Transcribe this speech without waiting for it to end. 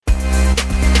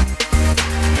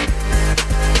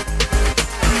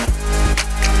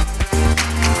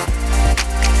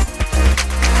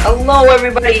Hello,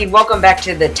 everybody. Welcome back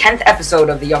to the 10th episode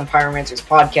of the Young Pyromancers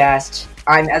podcast.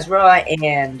 I'm Ezra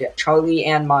and Charlie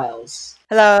and Miles.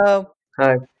 Hello.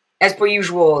 Hi. As per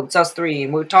usual, it's us three,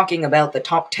 and we're talking about the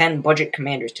top 10 budget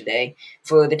commanders today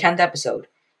for the 10th episode.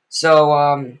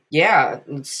 So,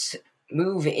 let's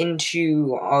move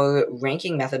into our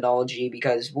ranking methodology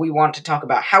because we want to talk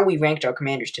about how we ranked our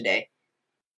commanders today.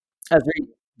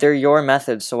 They're your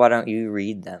methods, so why don't you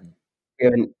read them? We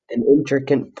have an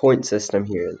intricate point system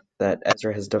here that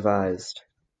Ezra has devised.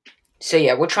 So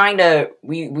yeah, we're trying to...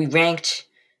 We ranked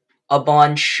a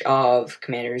bunch of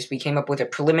commanders. We came up with a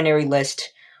preliminary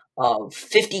list of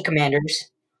 50 commanders,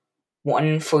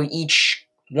 one for each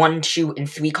 1, 2, and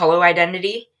 3 color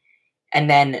identity, and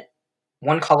then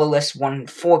one colorless, one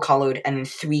 4-colored, and then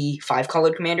 3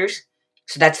 5-colored commanders.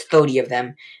 So that's 30 of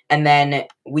them. And then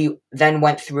we then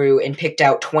went through and picked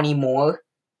out 20 more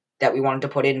that we wanted to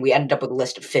put in. We ended up with a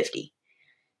list of 50.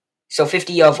 So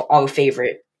 50 of our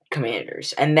favorite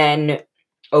commanders. And then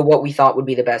what we thought would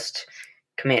be the best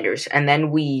commanders. And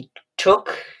then we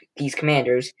took these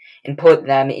commanders and put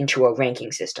them into a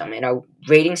ranking system. And our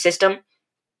rating system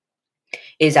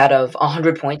is out of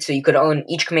 100 points. So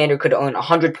each commander could earn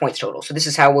 100 points total. So this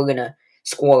is how we're going to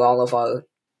score all of our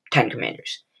 10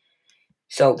 commanders.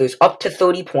 So there's up to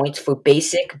 30 points for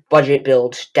basic budget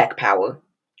build deck power.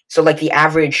 So like the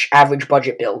average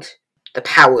budget build, the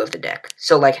power of the deck.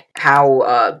 So like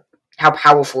how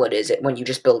powerful it is when you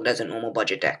just build it as a normal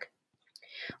budget deck.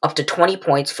 Up to 20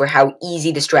 points for how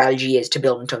easy the strategy is to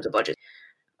build in terms of budget.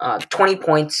 20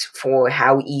 points for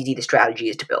how easy the strategy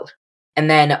is to build. And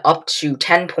then up to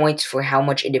 10 points for how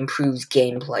much it improves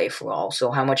gameplay for all.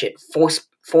 So how much it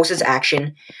forces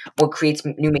action or creates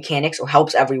new mechanics or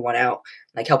helps everyone out.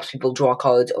 Like helps people draw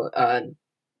cards or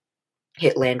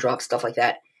hit land drops, stuff like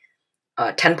that.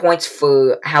 10 points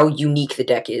for how unique the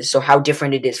deck is, so how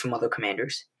different it is from other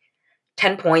commanders.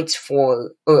 10 points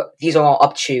for... these are all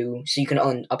up to, so you can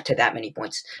earn up to that many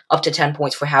points. Up to 10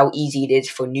 points for how easy it is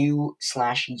for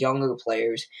new/younger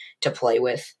players to play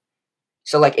with.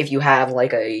 So, like, if you have,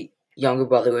 like, a younger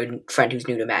brother or friend who's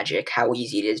new to Magic, how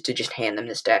easy it is to just hand them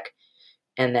this deck.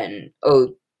 And then,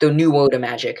 they're newer to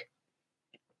Magic.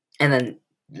 And then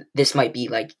this might be,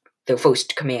 like, their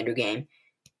first commander game.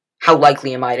 How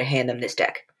likely am I to hand them this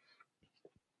deck?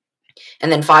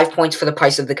 And then 5 points for the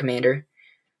price of the commander.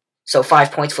 So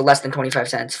 5 points for less than 25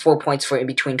 cents, 4 points for in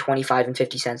between 25 and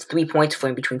 50 cents, 3 points for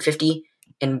in between 50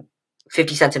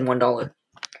 cents and $1.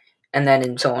 And then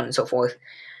and so on and so forth.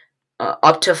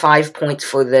 Up to 5 points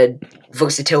for the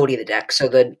versatility of the deck, so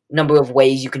the number of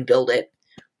ways you can build it.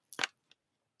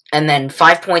 And then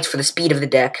 5 points for the speed of the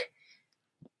deck.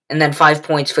 And then 5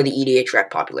 points for the EDH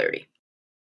rec popularity.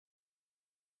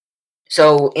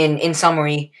 So, in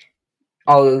summary,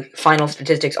 our final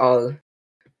statistics are,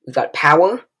 we've got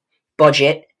power,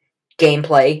 budget,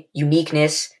 gameplay,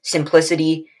 uniqueness,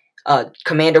 simplicity,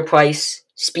 commander price,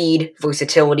 speed,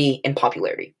 versatility, and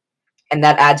popularity. And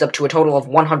that adds up to a total of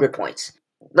 100 points.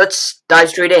 Let's dive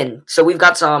straight in. So we've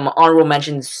got some honorable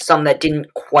mentions, some that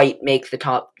didn't quite make the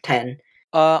top 10.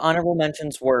 Honorable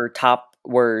mentions were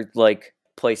like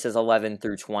places 11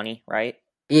 through 20, right?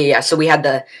 Yeah, so we had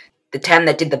the 10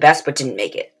 that did the best but didn't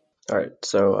make it. Alright,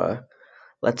 so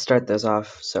let's start this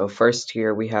off. So first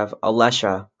here we have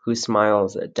Alesha, who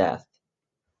smiles at death.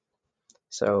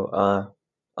 So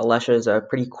Alesha is a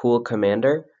pretty cool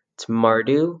commander. It's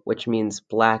Mardu, which means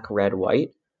black, red,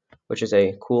 white, which is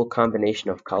a cool combination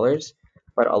of colors.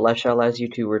 But Alesha allows you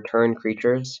to return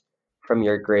creatures from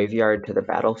your graveyard to the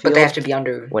battlefield. But they have to be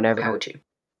under power 2.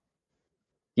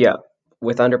 Yeah,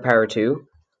 with under power 2,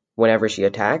 whenever she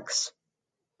attacks,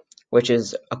 which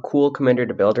is a cool commander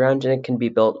to build around, and it can be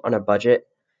built on a budget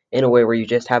in a way where you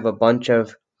just have a bunch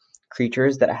of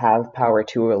creatures that have power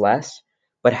 2 or less,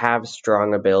 but have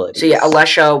strong abilities. So yeah,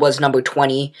 Alesha was number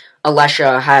 20.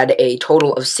 Alesha had a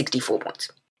total of 64 points.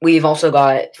 We've also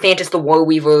got Thantis the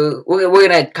Warweaver. We're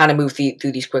going to kind of move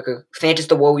through these quicker. Thantis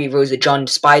the Warweaver is a Jund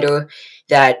spider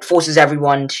that forces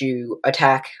everyone to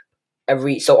attack.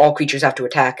 So all creatures have to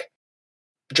attack.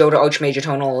 Joda Archmage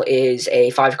Eternal is a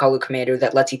 5-color commander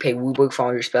that lets you pay WUBRG for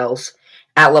all your spells.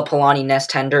 Atla Palani Nest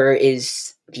Tender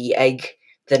is the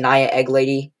Naya egg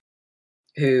lady,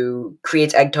 who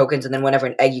creates egg tokens, and then whenever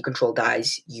an egg you control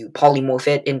dies, you polymorph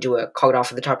it into a card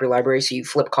off of the top of your library, so you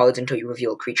flip cards until you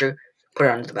reveal a creature, put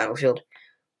it onto the battlefield.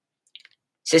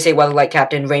 Sisay Weatherlight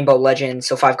Captain, Rainbow Legends,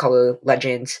 so 5-color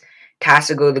legends.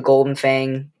 Tasigur the Golden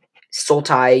Fang,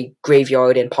 Sultai,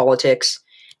 Graveyard, and Politics.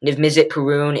 Niv-Mizzet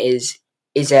Perun is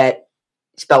at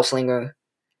Spellslinger.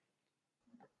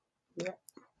 Yeah.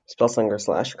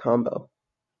 Spellslinger / combo.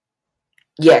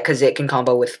 Yeah, because it can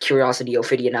combo with Curiosity,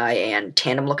 Ophidian Eye, and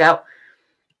Tandem Lookout.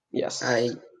 Yes.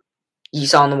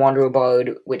 Yisan the Wanderer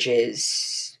Bard, which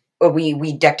is...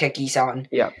 we deck tech Yisan.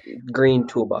 Yeah, green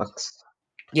toolbox.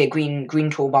 Yeah, green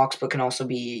toolbox, but can also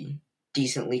be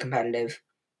decently competitive.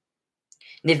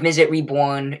 Niv Mizzet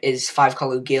Reborn is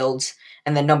 5-color guilds,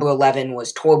 and then number 11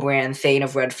 was Torbrand, Thane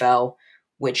of Redfell,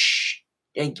 which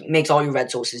makes all your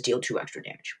red sources deal 2 extra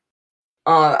damage.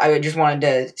 I just wanted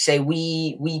to say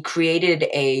we created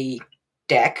a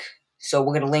deck, so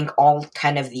we're gonna link all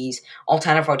 10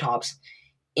 of our tops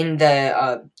in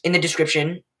the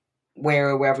description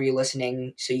wherever you're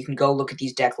listening, so you can go look at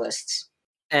these deck lists.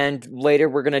 And later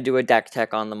we're gonna do a deck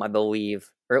tech on them, I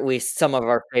believe, or at least some of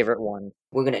our favorite ones.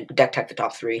 We're gonna deck tech the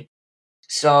top 3.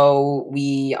 So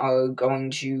we are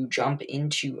going to jump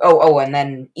into and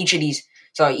then each of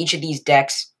these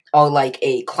decks are like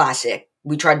a classic.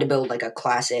 We tried to build like a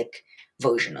classic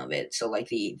version of it, so like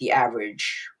the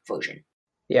average version.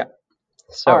 Yeah.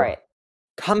 So, all right.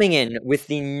 Coming in with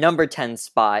the number 10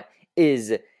 spot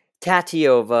is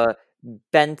Tatiova,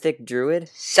 Benthic Druid.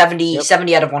 70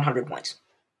 out of 100 points.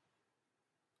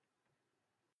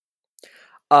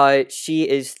 She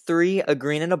is 3, a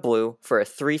green and a blue for a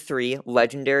 3/3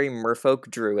 legendary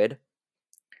Merfolk Druid.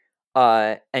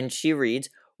 And she reads,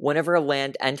 whenever a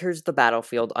land enters the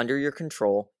battlefield under your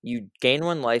control, you gain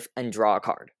 1 life and draw a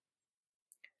card.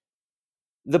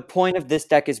 The point of this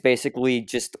deck is basically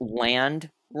just land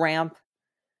ramp,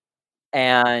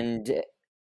 and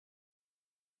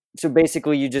so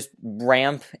basically you just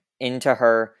ramp into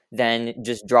her, then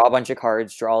just draw a bunch of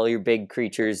cards, draw all your big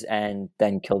creatures, and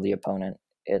then kill the opponent.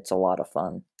 It's a lot of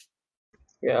fun.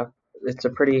 Yeah, it's a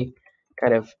pretty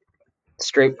kind of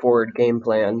straightforward game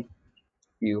plan.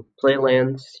 You play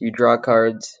lands, you draw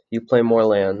cards, you play more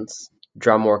lands,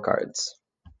 draw more cards.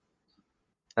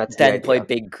 That's the Then idea. play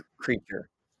big creature.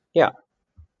 Yeah.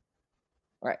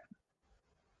 Right.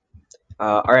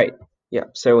 All right. Yeah.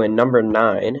 So in number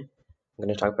 9, I'm going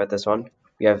to talk about this one.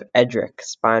 We have Edric,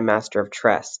 Spy Master of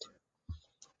Trest.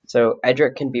 So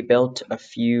Edric can be built a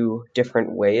few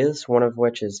different ways, one of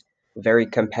which is very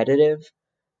competitive,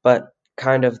 but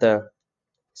kind of the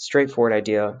straightforward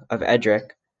idea of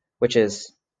Edric, which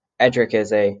is Edric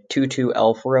is a 2/2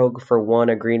 elf rogue for 1,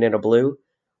 a green and a blue,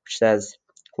 which says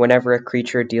whenever a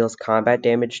creature deals combat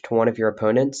damage to one of your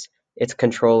opponents, its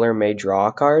controller may draw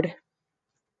a card.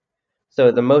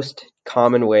 So the most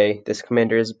common way this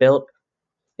commander is built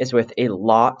is with a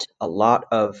lot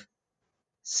of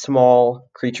small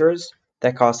creatures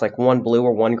that cost like 1 blue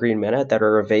or 1 green mana that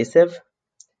are evasive.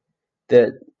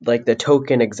 The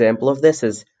token example of this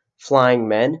is Flying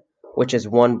Men, which is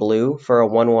 1 blue for a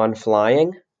 1/1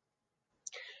 flying.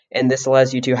 And this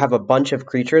allows you to have a bunch of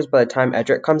creatures by the time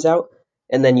Edric comes out,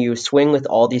 and then you swing with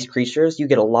all these creatures, you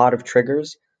get a lot of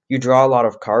triggers, you draw a lot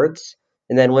of cards,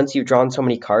 and then once you've drawn so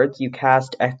many cards, you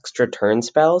cast extra turn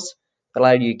spells that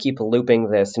allow you to keep looping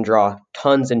this and draw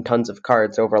tons and tons of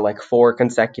cards over like 4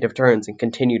 consecutive turns and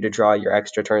continue to draw your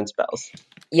extra turn spells.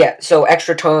 Yeah, so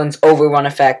extra turns, overrun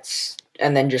effects,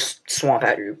 and then just swamp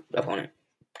out your opponent.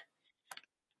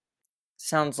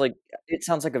 Sounds like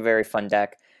a very fun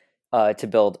deck to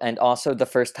build. And also, the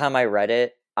first time I read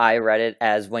it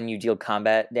as when you deal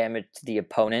combat damage to the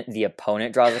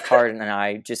opponent draws a card, and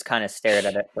I just kind of stared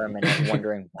at it for a minute,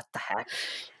 wondering what the heck.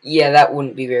 Yeah, that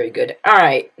wouldn't be very good. All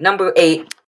right, number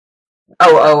 8.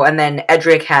 And then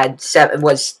Edric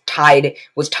was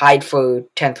tied for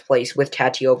 10th place with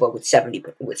Tatiova with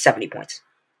 70 points.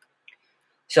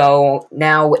 So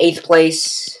now 8th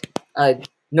place,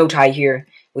 no tie here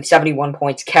with 71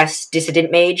 points. Kess Dissident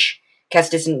Mage.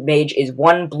 Kess Dissident Mage is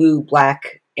 1 blue,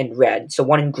 black, and red, so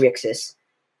 1 in Grixis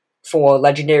for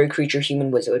legendary creature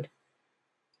human wizard.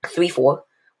 3/4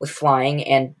 with flying,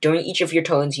 and during each of your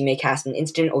turns you may cast an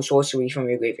instant or sorcery from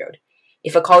your graveyard.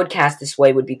 If a card cast this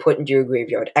way would be put into your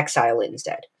graveyard, exile it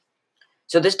instead.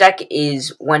 So this deck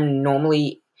is when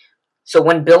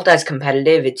built as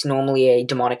competitive, it's normally a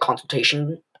demonic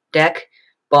consultation deck,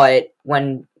 but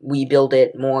when we build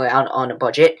it more out on a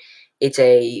budget, it's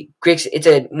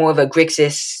more of a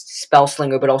Grixis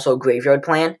spellslinger, but also a graveyard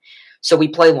plan. So we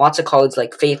play lots of cards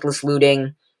like Faithless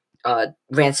Looting,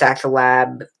 Ransack the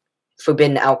Lab,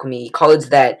 Forbidden Alchemy, cards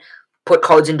that put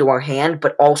cards into our hand,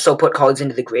 but also put cards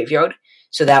into the graveyard,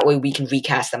 so that way we can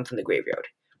recast them from the graveyard.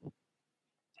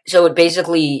 So it's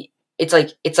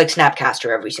like Snapcaster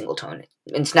every single turn,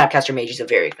 and Snapcaster Mage is a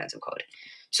very expensive card.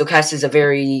 So Kess is a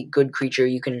very good creature.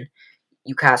 You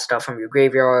cast stuff from your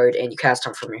graveyard, and you cast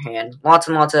stuff from your hand. Lots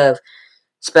and lots of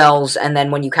spells, and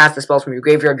then when you cast the spells from your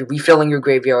graveyard, you're refilling your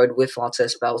graveyard with lots of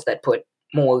spells that put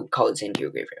more cards into your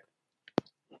graveyard.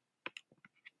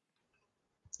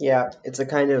 Yeah, it's a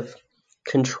kind of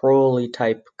control-y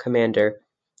type commander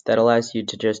that allows you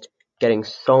to just getting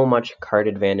so much card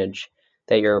advantage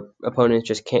that your opponents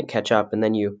just can't catch up, and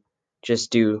then you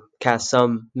just do cast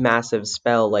some massive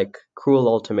spell like Cruel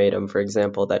Ultimatum, for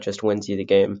example, that just wins you the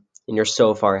game, and you're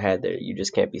so far ahead that you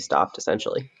just can't be stopped,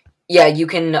 essentially. Yeah, you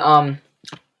can.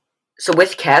 So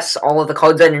with Kess, all of the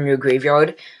cards that are in your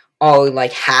graveyard are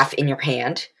like half in your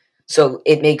hand. So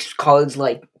it makes cards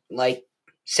like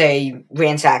say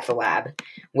Ransack the Lab,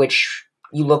 which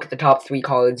you look at the top 3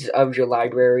 cards of your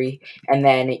library, and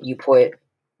then you put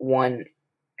one,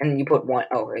 and you put one.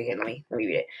 Oh, again, let me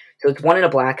read it. So it's 1 in a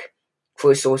black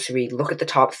for a sorcery. Look at the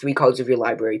top 3 cards of your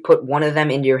library. Put one of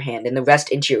them into your hand, and the rest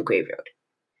into your graveyard.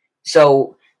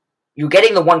 So you're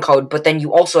getting the 1 card, but then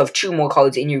you also have 2 more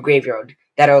cards in your graveyard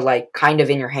that are like kind of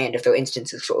in your hand if they're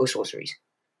instances or sorceries.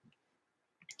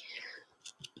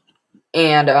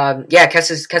 And yeah,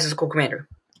 Kess is a cool commander.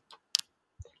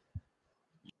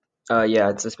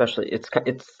 Yeah,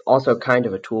 it's also kind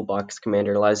of a toolbox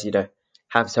commander. It allows you to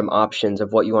have some options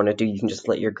of what you want to do. You can just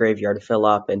let your graveyard fill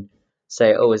up and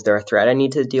say, oh, is there a threat I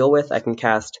need to deal with? I can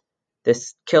cast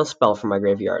this kill spell from my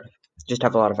graveyard. Just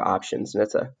have a lot of options, and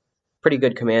it's a pretty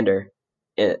good commander,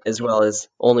 as well as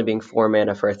only being 4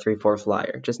 mana for a 3/4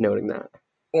 flyer. Just noting that.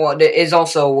 Well, it is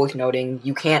also worth noting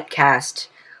you can't cast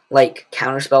like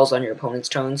counter spells on your opponent's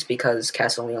turns because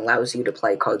Kess only allows you to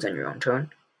play cards on your own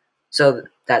turn. So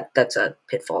that's a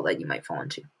pitfall that you might fall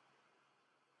into.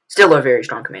 Still a very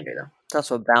strong commander, though. It's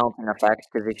also a balancing effect,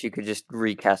 because if you could just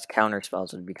recast counter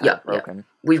spells, it would be kind of broken. Yeah.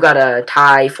 We've got a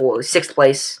tie for 6th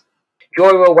place.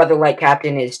 Jorah Weatherlight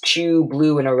Captain is 2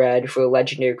 blue and a red for a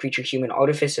legendary creature human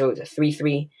artificer. It's a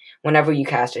 3/3. Whenever you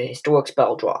cast a historic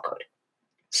spell, draw a card.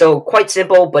 So quite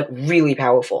simple, but really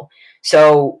powerful.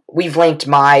 So we've linked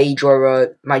my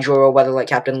Jorah Weatherlight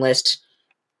Captain list,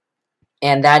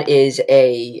 and that is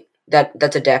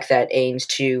that's a deck that aims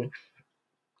to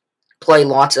play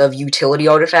lots of utility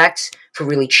artifacts for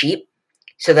really cheap.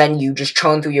 So then you just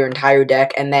churn through your entire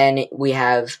deck, and then we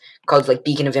have cards like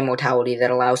Beacon of Immortality that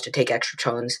allows to take extra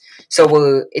turns.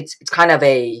 So it's kind of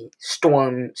a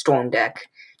storm deck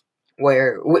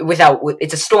where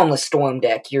it's a stormless storm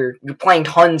deck. You're playing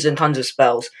tons and tons of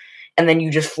spells, and then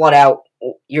you just flood out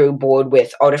your board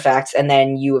with artifacts, and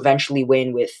then you eventually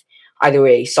win with either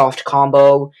a soft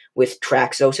combo with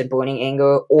Traxos and Burning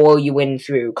Anger, or you win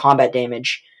through combat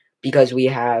damage because we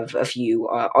have a few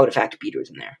artifact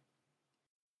beaters in there.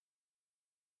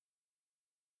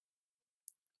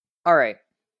 Alright.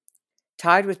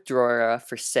 Tied with Jorah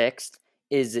for 6th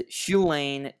is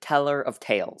Shulane, Teller of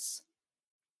Tales.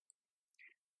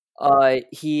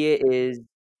 He is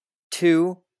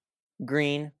 2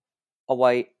 green, a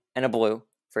white, and a blue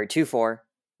for a 2/4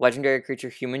 legendary creature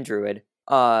human druid.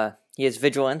 He has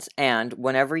vigilance, and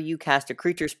whenever you cast a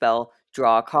creature spell,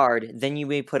 draw a card, then you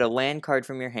may put a land card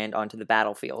from your hand onto the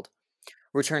battlefield.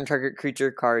 Return target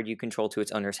creature card you control to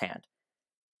its owner's hand.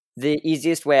 The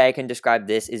easiest way I can describe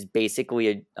this is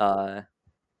basically a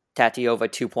Tatiova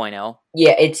 2.0.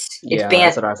 Yeah, it's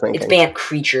that's what I was thinking. It's banned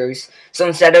creatures. So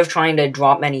instead of trying to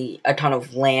drop a ton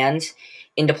of lands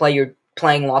into play, you're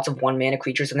playing lots of 1-mana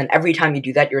creatures, and then every time you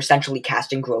do that, you're essentially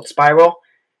casting Growth Spiral.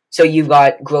 So you've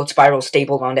got Growth Spiral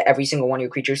stapled onto every single one of your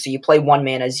creatures. So you play 1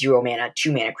 mana, 0 mana,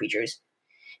 2 mana creatures.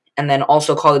 And then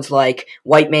also cards like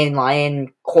White Mane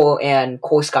Lion, Core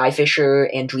Skyfisher,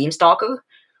 and Dreamstalker,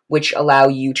 which allow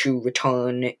you to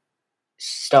return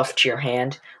stuff to your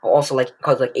hand. Also like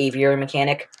cards like Aviary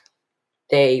Mechanic.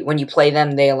 When you play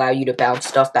them, they allow you to bounce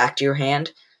stuff back to your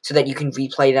hand so that you can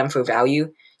replay them for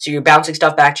value. So you're bouncing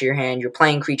stuff back to your hand, you're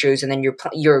playing creatures, and then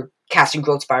you're casting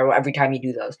Growth Spiral every time you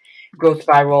do those. Growth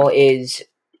Spiral is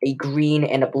a green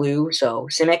and a blue, so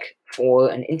Simic for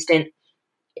an instant.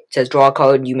 It says draw a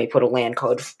card, you may put a land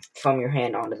card from your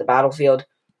hand onto the battlefield.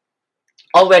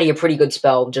 Already a pretty good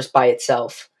spell just by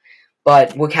itself,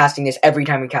 but we're casting this every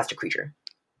time we cast a creature.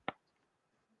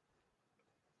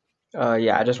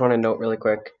 Yeah, I just want to note really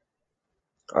quick.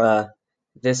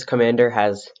 This commander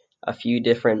has a few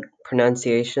different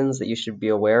pronunciations that you should be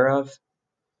aware of.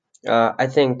 I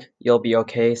think you'll be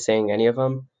okay saying any of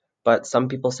them, but some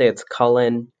people say it's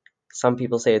Cullen, some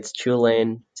people say it's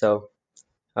Chulane, so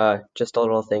just a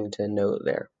little thing to note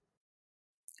there.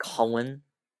 Cullen?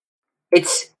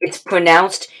 It's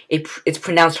pronounced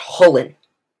Hullen.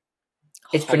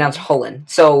 It's pronounced Hullen.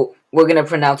 So we're gonna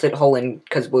pronounce it Hullen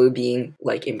because we're being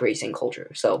like embracing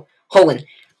culture. So Hullen,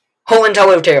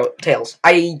 Teller of Tales.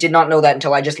 I did not know that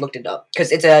until I just looked it up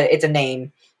because it's a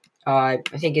name. I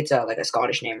think it's like a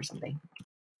Scottish name or something.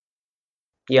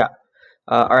 Yeah.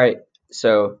 All right.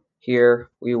 So here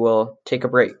we will take a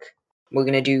break. We're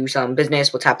going to do some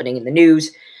business, what's happening in the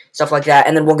news, stuff like that,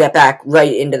 and then we'll get back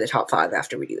right into the top 5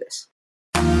 after we do this.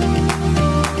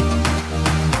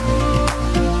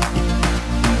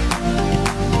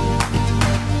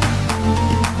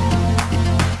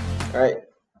 Alright,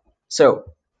 so,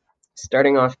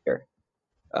 starting off here,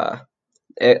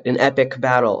 an epic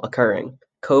battle occurring.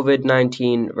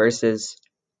 COVID-19 versus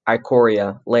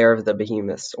Ikoria, Lair of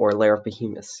Behemoths,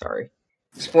 sorry.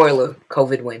 Spoiler,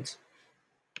 COVID wins.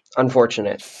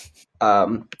 Unfortunate.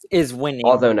 Is winning.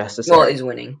 Although necessary. Well, is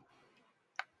winning.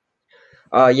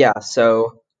 Yeah,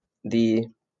 so the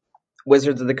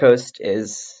Wizards of the Coast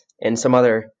and some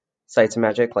other sites of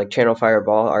Magic, like Channel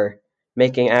Fireball, are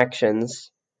making actions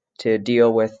to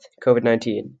deal with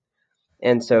COVID-19.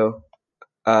 And so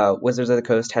Wizards of the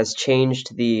Coast has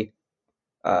changed the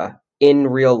in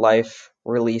real life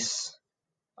release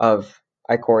of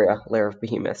Ikoria, Lair of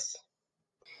Behemoths.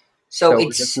 So we're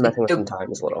it's just messing with some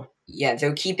times a little. Yeah,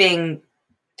 they're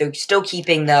still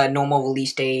keeping the normal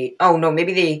release date. Oh no,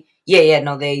 maybe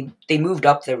they moved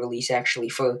up the release actually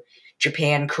for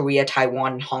Japan, Korea,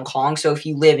 Taiwan, and Hong Kong. So if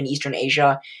you live in Eastern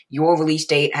Asia, your release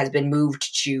date has been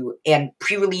moved to, and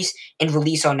pre-release and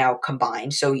release are now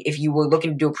combined. So if you were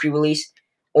looking to do a pre-release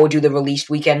or do the released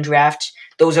weekend draft,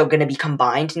 those are going to be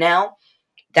combined now.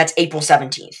 That's April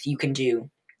 17th. You can do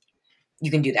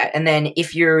that. And then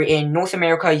if you're in North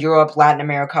America, Europe, Latin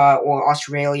America, or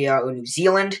Australia or New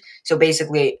Zealand, so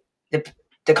basically the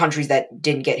countries that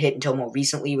didn't get hit until more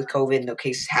recently with COVID, and the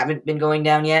cases haven't been going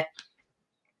down yet,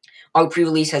 our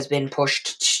pre-release has been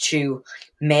pushed to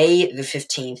May the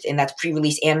 15th, and that's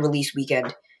pre-release and release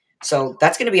weekend. So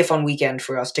that's going to be a fun weekend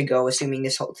for us to go, assuming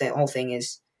this whole thing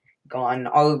is gone.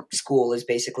 Our school is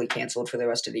basically canceled for the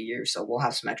rest of the year, so we'll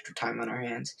have some extra time on our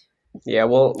hands. Yeah,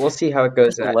 we'll see how it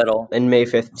goes in May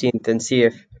 15th and see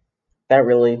if that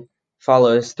really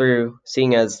follows through,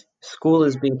 seeing as school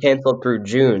is being canceled through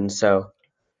June, so...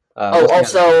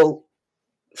 also,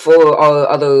 for our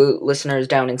other listeners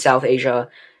down in South Asia,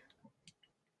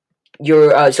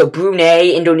 so Brunei,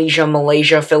 Indonesia,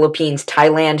 Malaysia, Philippines,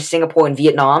 Thailand, Singapore, and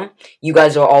Vietnam, you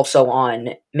guys are also on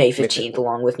May 15th,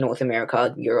 along with North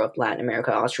America, Europe, Latin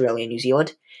America, Australia, New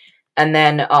Zealand. And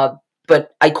then,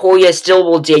 but Ikoria still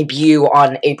will debut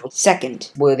on April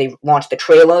 2nd, where they launch the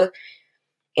trailer,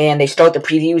 and they start the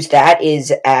previews. That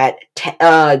is at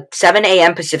 7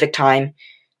 a.m. Pacific time,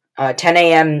 10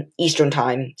 a.m. Eastern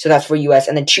time, so that's for US,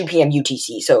 and then 2 p.m.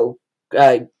 UTC, so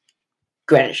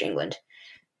Greenwich, England.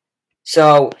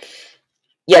 So,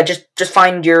 yeah, just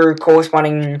find your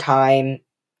corresponding time.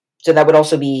 So that would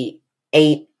also be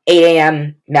 8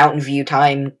 a.m. Mountain View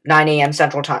time, 9 a.m.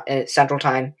 Central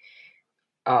time.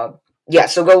 Yeah,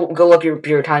 so go look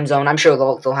your time zone. I'm sure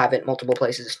they'll have it multiple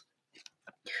places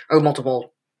or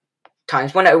multiple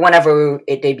times whenever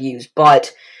it debuts.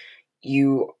 But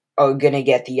you are gonna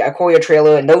get the Ikoria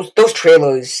trailer, and those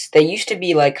trailers, they used to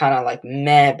be kind of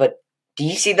meh. But do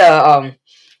you see the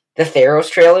Theros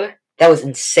trailer? That was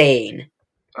insane.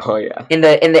 Oh yeah. In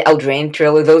the Eldraine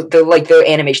trailer, their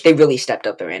animation, they really stepped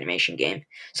up their animation game.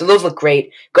 So those look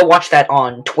great. Go watch that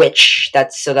on Twitch.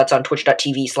 That's on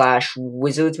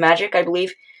twitch.tv/wizardsmagic, I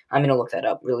believe. I'm gonna look that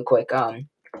up really quick.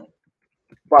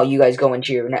 While you guys go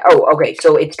into your okay,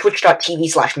 so it's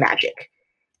twitch.tv/magic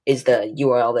is the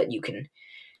URL that you can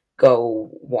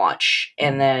go watch.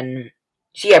 And then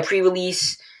so yeah,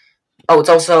 pre-release. Oh, it's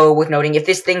also worth noting, if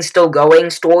this thing's still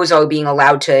going, stores are being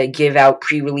allowed to give out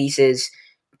pre-releases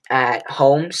at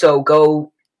home. So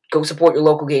go support your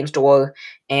local game store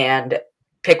and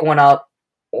pick one up,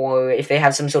 or if they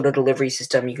have some sort of delivery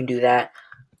system, you can do that.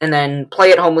 And then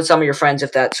play at home with some of your friends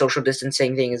if that social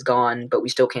distancing thing is gone, but we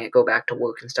still can't go back to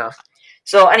work and stuff.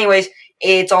 So anyways,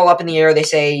 it's all up in the air. They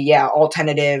say, yeah, all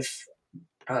tentative,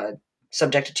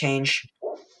 subject to change.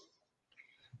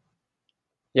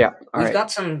 Yeah, We've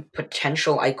got some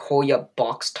potential Ikoria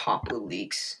box topper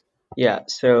leaks. Yeah,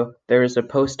 so there was a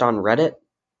post on Reddit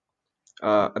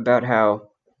about how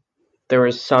there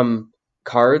was some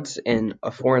cards in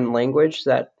a foreign language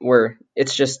that were,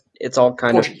 it's all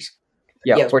kind Portuguese.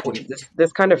 of Portuguese.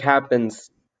 This kind of happens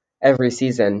every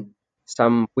season.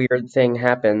 Some weird thing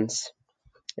happens,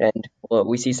 and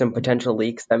we see some potential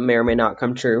leaks that may or may not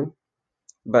come true.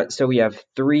 But so we have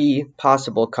 3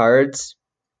 possible cards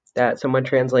that someone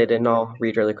translated, and I'll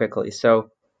read really quickly. So,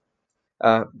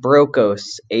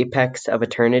 Brokos, Apex of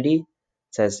Eternity,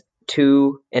 says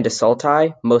 2 and a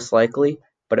Sultai, most likely,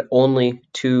 but only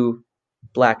 2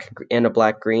 black and a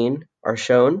black-green are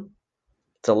shown.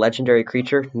 It's a legendary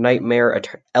creature, Nightmare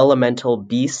Elemental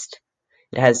Beast.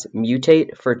 It has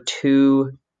Mutate for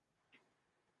 2.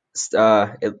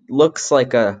 It looks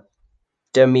like a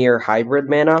Dimir hybrid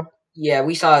mana, Yeah,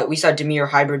 we saw Dimir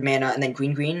hybrid mana and then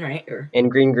green, right? And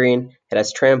green, it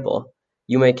has trample.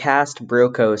 You may cast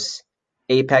Brokos,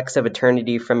 Apex of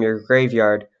Eternity, from your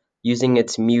graveyard using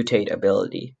its mutate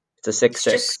ability. It's a 6/6.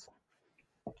 Just,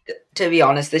 to be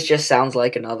honest, this just sounds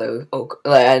like another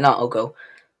not Oko.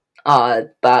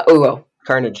 But Uro.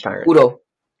 Carnage Tyrant. Uro.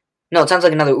 No, it sounds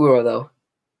like another Uro though.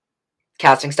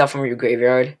 Casting stuff from your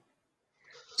graveyard.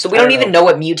 So we don't even know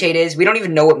what mutate is. We don't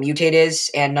even know what mutate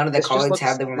is, and none of the cards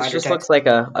have the reminder text. This just looks like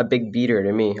a big beater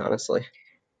to me, honestly.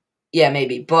 Yeah,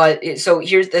 maybe. But so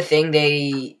here's the thing: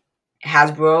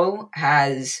 Hasbro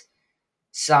has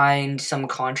signed some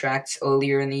contracts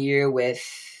earlier in the year with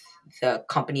the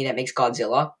company that makes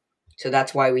Godzilla. So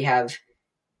that's why we have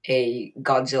a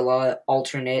Godzilla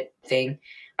alternate thing.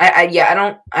 I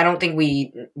don't think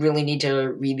we really need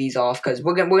to read these off because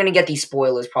we're gonna get these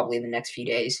spoilers probably in the next few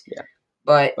days. Yeah.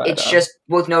 But it's just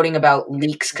worth noting about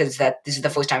leaks because this is the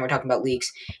first time we're talking about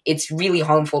leaks. It's really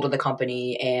harmful to the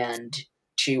company and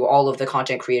to all of the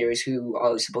content creators who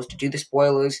are supposed to do the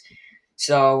spoilers.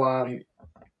 So,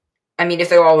 I mean, if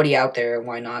they're already out there,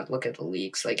 why not look at the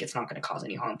leaks? Like, it's not going to cause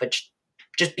any harm. But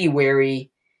just be wary.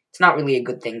 It's not really a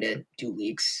good thing to do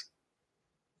leaks.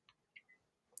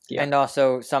 Yeah. And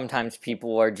also, sometimes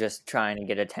people are just trying to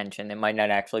get attention. It might not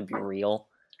actually be real.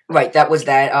 Right, that was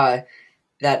that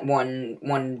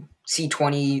one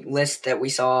C20 list that we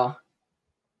saw,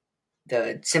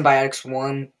 the Symbiotic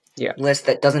Swarm list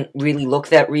that doesn't really look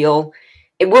that real.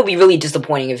 It will be really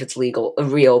disappointing if it's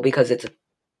real because it's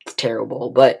terrible.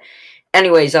 But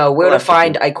anyways, where to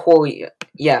find Ikoria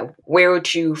and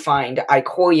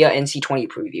C20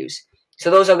 previews.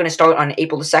 So those are going to start on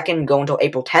April the 2nd and go until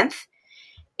April 10th.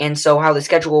 And so how the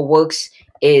schedule works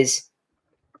is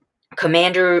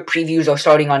Commander previews are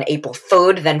starting on April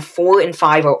 3rd, then 4 and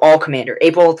 5 are all Commander.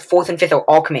 April 4th and 5th are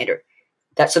all Commander.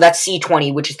 That's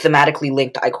C20, which is thematically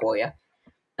linked to Ikoria.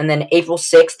 And then April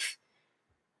 6th,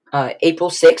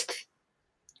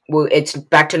 it's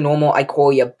back to normal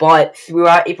Ikoria, but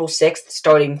throughout April 6th,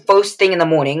 starting first thing in the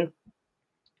morning,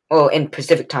 in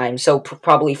Pacific time, so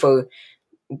probably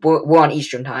we're on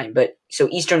Eastern time, but so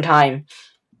Eastern time,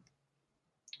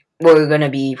 we're going to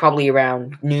be probably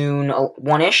around noon,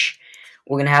 1-ish.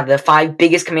 We're going to have the 5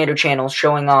 biggest Commander channels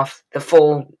showing off the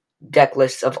full deck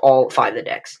lists of all 5 of the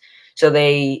decks. So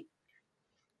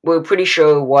we're pretty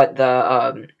sure what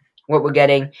we're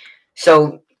getting.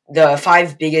 So the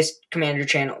 5 biggest Commander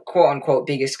channel, quote-unquote,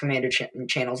 biggest Commander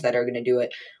channels that are going to do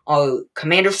it are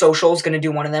Commander Social is going to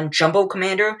do one of them, Jumbo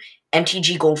Commander,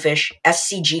 MTG Goldfish,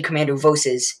 SCG Commander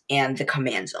Versus, and the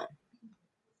Command Zone.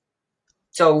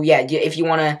 So, yeah, if you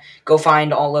want to go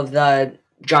find all of the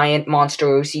giant monster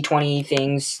C20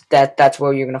 things, that's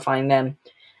where you're going to find them.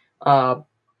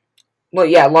 Well,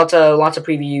 yeah, lots of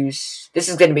previews. This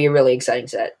is going to be a really exciting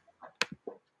set.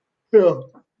 Yeah.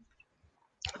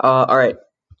 All right.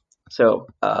 So,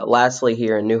 lastly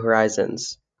here in New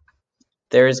Horizons,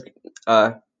 there's,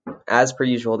 as per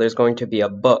usual, there's going to be a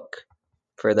book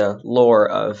for the lore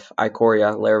of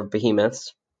Ikoria, Lair of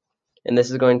Behemoths. And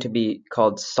this is going to be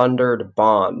called Sundered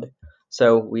Bond.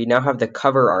 So we now have the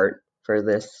cover art for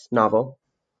this novel.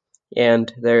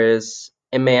 And there is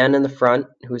a man in the front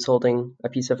who's holding a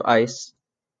piece of ice.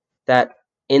 That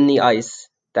in the ice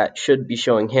that should be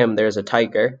showing him, there's a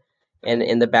tiger. And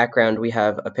in the background, we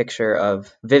have a picture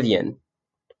of Vivian.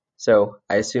 So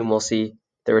I assume we'll see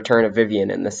the return of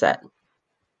Vivian in the set.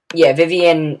 Yeah,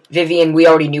 Vivian, we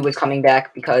already knew was coming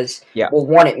back because, well,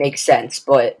 1, it makes sense,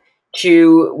 but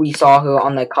 2, we saw her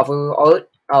on the cover art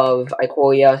of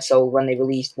Ikoria. So when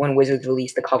Wizards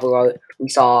released the cover art, we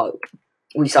saw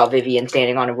Vivian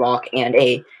standing on a rock and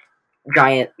a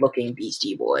giant-looking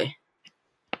Beastie Boy.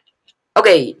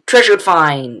 Okay, treasured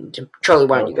find. Charlie,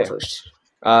 why don't you go first?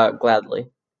 Gladly.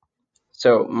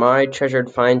 So my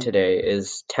treasured find today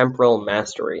is Temporal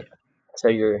Mastery. So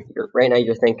you're right now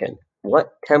you're thinking,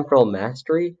 what, Temporal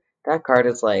Mastery? That card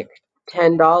is like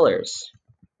 $10.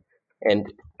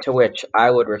 And to which I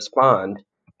would respond,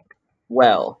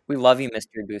 well, we love you,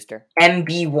 Mystery Booster.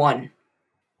 MB1.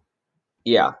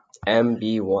 Yeah,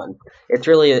 MB1. It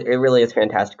really is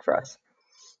fantastic for us.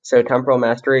 So Temporal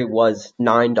Mastery was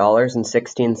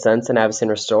 $9.16 in Avacyn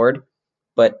Restored,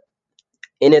 but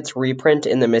in its reprint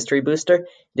in the Mystery Booster,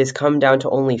 it has come down to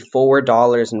only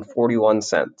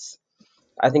 $4.41.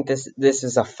 I think this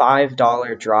is a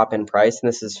 $5 drop in price, and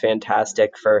this is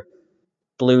fantastic for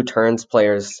blue turns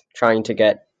players trying to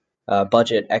get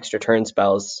budget extra turn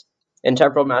spells. And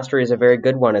Temporal Mastery is a very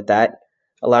good one at that,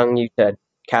 allowing you to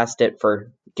cast it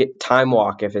for Time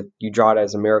Walk if you draw it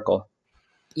as a miracle.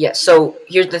 Yeah, so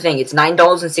here's the thing. It's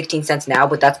 $9.16 now,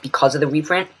 but that's because of the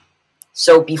reprint.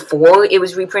 So before it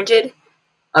was reprinted,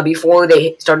 before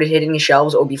they started hitting the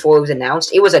shelves or before it was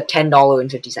announced, it was a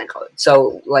 $10.50 card.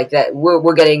 So like that,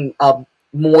 we're getting a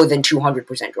more than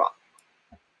 200% drop.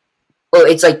 Well,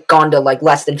 it's like gone to like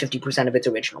less than 50% of its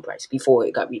original price before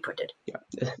it got reprinted. Yeah,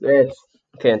 it's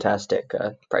fantastic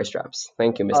price drops.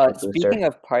 Thank you, Mr. Booster. Speaking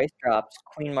of price drops,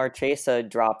 Queen Marchesa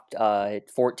dropped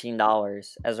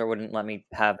 $14. Ezra wouldn't let me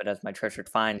have it as my treasured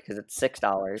find because it's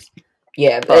 $6.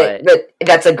 Yeah, but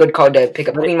that's a good card to pick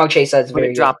up. Queen Marchesa is very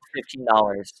good. It dropped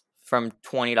 $15 from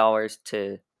 $20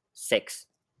 to $6.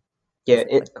 Yeah,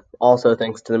 also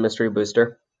thanks to the mystery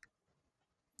booster.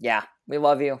 Yeah, we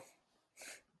love you.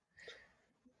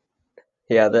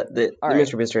 Yeah, the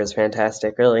mystery booster is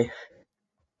fantastic, really.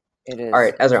 It is. All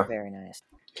right, Ezra. Very nice.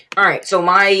 All right, so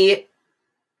my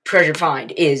treasure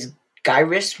find is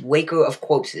Gyrus, Waker of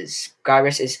Corpses.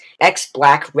 Gyrus is X,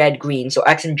 black, red, green, so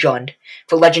X and Jund.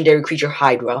 For legendary creature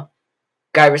Hydra,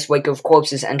 Gyrus, Waker of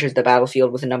Corpses enters the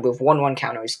battlefield with a number of 1/1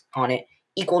 counters on it,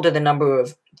 equal to the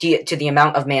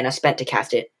amount of mana spent to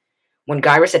cast it. When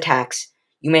Gyrus attacks,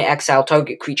 you may exile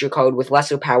target creature card with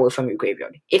lesser power from your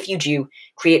graveyard. If you do,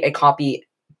 create a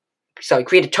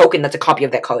token that's a copy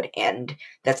of that card and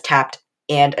that's tapped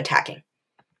and attacking.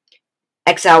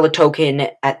 Exile a token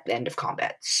at the end of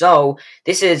combat. So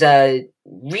this is a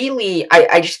really,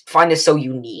 I just find this so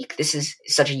unique. This is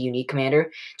such a unique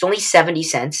commander. It's only 70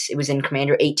 cents. It was in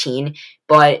Commander 18,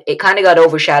 but it kind of got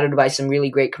overshadowed by some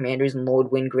really great commanders. Lord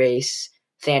Windgrace,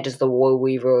 Thantis the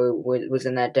Warweaver was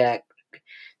in that deck.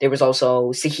 There was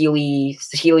also Saheeli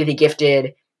the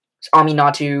Gifted,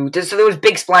 Aminatu. So there was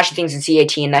big splashy things in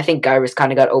C18, and I think Gyrus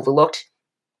kind of got overlooked.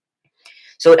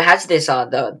 So it has this,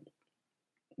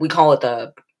 we call it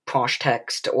the Prosh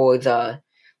text, or the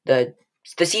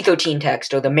C13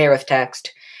 text, or the Marith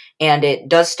text, and it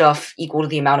does stuff equal to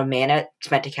the amount of mana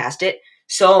spent to cast it.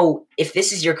 So if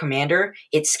this is your commander,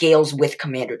 it scales with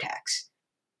commander tax.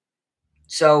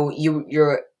 So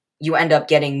you end up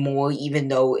getting more even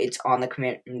though it's on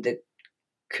the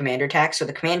commander tax. So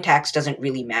the command tax doesn't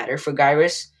really matter for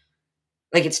Gyrus.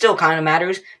 Like, it still kind of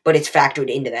matters, but it's factored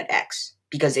into that X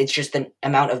because it's just the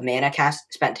amount of mana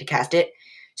spent to cast it.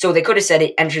 So they could have said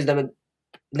it enters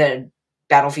the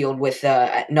battlefield with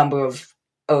a number of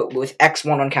with X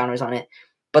 1/1 counters on it,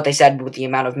 but they said with the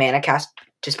amount of mana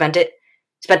spent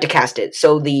to cast it.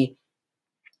 So the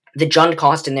Jund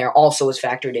cost in there also is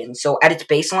factored in. So at its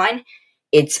baseline,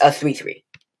 it's a 3/3,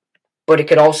 but it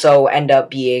could also end up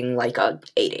being like a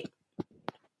 8/8.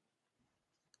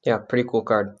 Yeah, pretty cool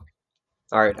card.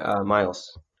 All right,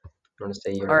 Miles, you want to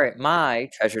say your? All right, my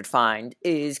treasured find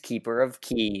is Keeper of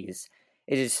Keys.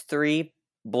 It is 3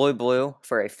 blue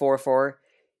for a 4/4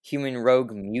 human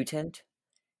rogue mutant,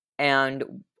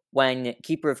 and when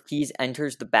Keeper of Keys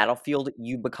enters the battlefield,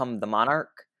 you become the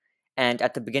monarch. And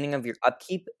at the beginning of your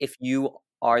upkeep, if you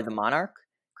are the monarch,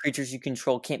 creatures you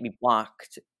control can't be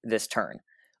blocked this turn.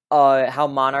 How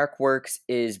Monarch works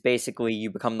is basically you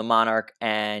become the monarch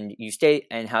and you stay,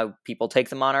 and how people take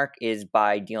the monarch is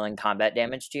by dealing combat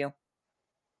damage to you.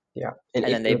 Yeah, and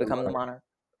then they become the monarch.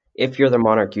 If you're the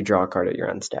monarch, you draw a card at your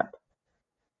end step.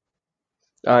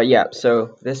 Yeah,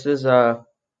 so this is a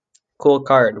cool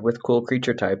card with cool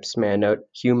creature types. Man note,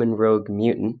 human rogue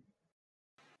mutant.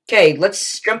 Okay,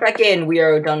 let's jump back in. We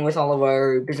are done with all of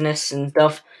our business and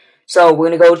stuff. So we're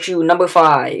going to go to number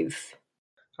 5.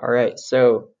 Alright,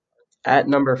 so at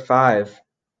number 5,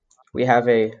 we have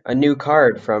a new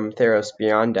card from Theros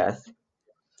Beyond Death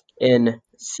in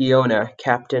Siona,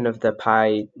 Captain of the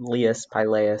Pyleas,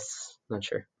 not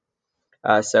sure.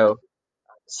 So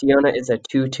Siona is a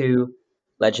 2/2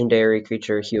 legendary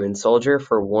creature human soldier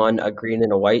for 1, a green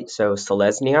and a white, so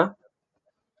Selesnya.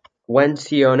 When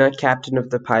Siona, Captain of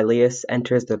the Pyleas,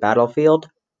 enters the battlefield,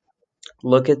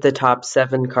 look at the top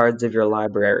 7 cards of your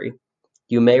library.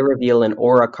 You may reveal an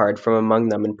aura card from among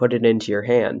them and put it into your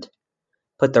hand.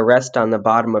 Put the rest on the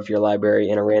bottom of your library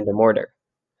in a random order.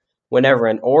 Whenever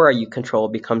an aura you control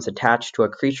becomes attached to a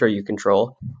creature you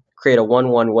control, create a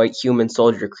 1/1 white human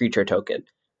soldier creature token.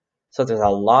 So there's a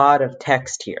lot of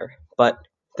text here, but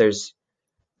this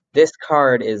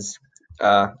card is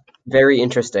very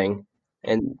interesting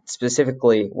and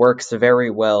specifically works very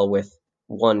well with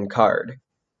one card.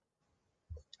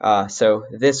 So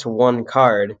this one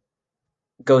card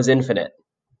goes infinite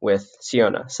with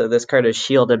Siona. So this card is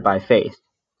Shielded by Faith.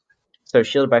 So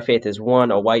Shielded by Faith is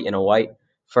 1, a white and a white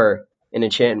for an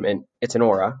enchantment. It's an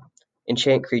aura.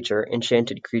 Enchant creature.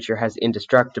 Enchanted creature has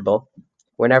indestructible.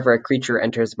 Whenever a creature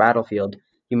enters the battlefield,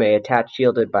 you may attach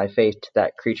Shielded by Faith to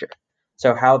that creature.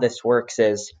 So how this works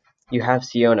is you have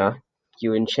Siona,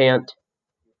 you enchant,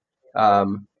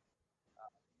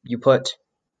 you put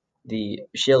the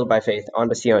Shielded by Faith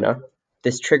onto Siona.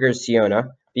 This triggers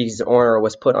Siona. because an aura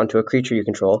was put onto a creature you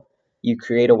control, you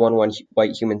create a 1/1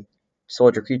 white human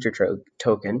soldier creature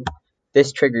token.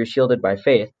 This triggers Shielded by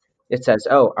Faith. It says,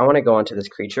 oh, I want to go onto this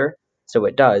creature. So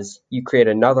it does. You create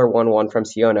another 1/1 from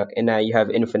Siona, and now you have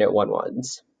infinite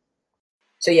 1/1s.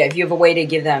 So yeah, if you have a way to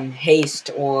give them haste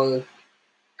or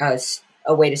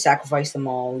a way to sacrifice them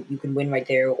all, you can win right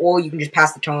there. Or you can just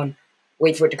pass the turn,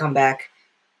 wait for it to come back.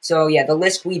 So yeah, the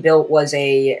list we built was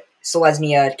a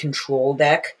Selesnya control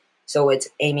deck. So it's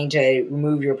aiming to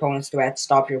remove your opponent's threats,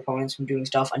 stop your opponents from doing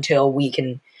stuff until we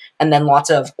can, and then lots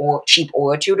of cheap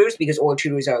aura tutors, because aura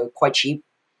tutors are quite cheap.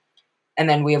 And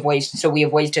then we have ways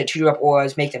to tutor up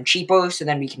auras, make them cheaper, so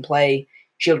then we can play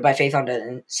Shielded by Faith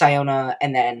onto Siona,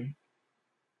 and then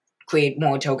create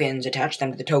more tokens, attach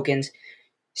them to the tokens.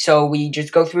 So we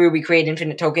just go through, we create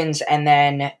infinite tokens, and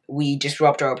then we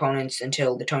disrupt our opponents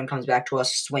until the turn comes back to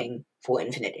us, swing for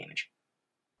infinite damage.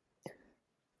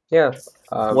 Yeah.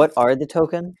 What are the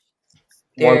tokens?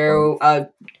 They're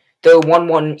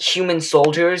 1/1 human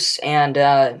soldiers, and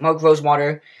Mark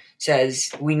Rosewater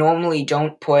says we normally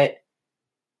don't put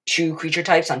 2 creature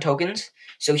types on tokens.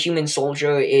 So human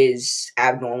soldier is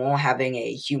abnormal, having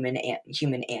a human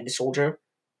and a soldier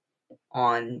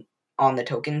on the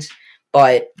tokens,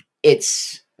 but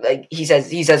it's like he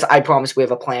says I promise we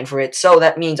have a plan for it. So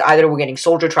that means either we're getting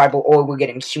soldier tribal or we're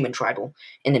getting human tribal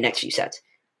in the next few sets.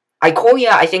 Ikoria,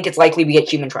 I think it's likely we get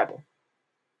human tribal.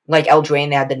 Like Eldraine,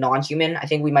 they had the non-human. I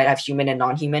think we might have human and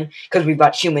non-human because we've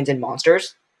got humans and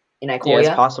monsters in Ikoria. Yeah,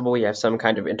 it's possible we have some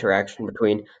kind of interaction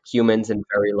between humans and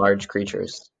very large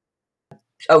creatures.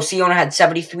 Oh, Siona had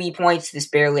 73 points. This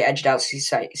barely edged out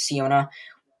Siona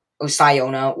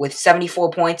with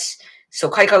 74 points. So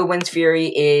Kaikai Wind's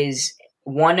Fury is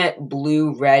 1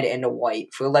 blue, red, and a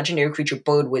white. For a legendary creature,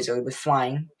 Bird Wizard with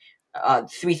flying.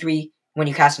 3/3. When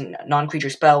you cast a non-creature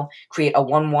spell, create a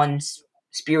 1/1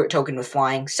 spirit token with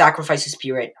flying. Sacrifice a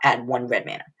spirit, add 1 red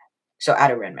mana. So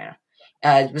add a red mana.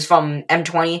 It was from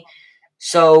M20.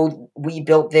 So we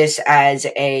built this as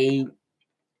a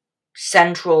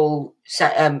central,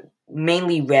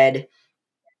 mainly red,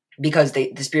 because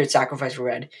the spirit sacrifice for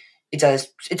red. It's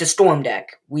a storm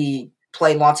deck. We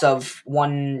play lots of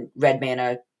 1 red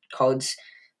mana cards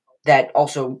that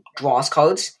also draws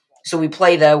cards. So we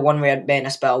play the 1 red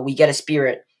mana spell, we get a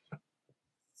spirit,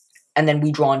 and then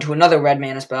we draw into another red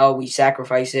mana spell, we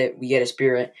sacrifice it, we get a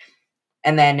spirit,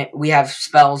 and then we have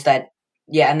spells that,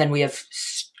 and then we have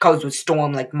cards with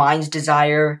storm, like Mind's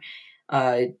Desire,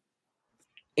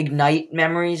 Ignite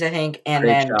Memories, I think, and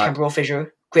Grape then Shot. Temporal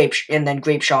Fissure, and then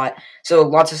Grape Shot. So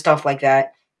lots of stuff like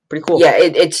that. Pretty cool. Yeah,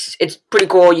 it's pretty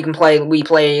cool. We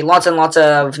play lots and lots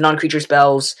of non-creature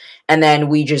spells, and then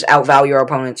we just outvalue our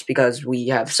opponents because we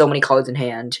have so many cards in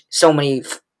hand, so many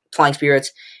flying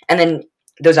spirits, and then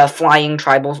there's a flying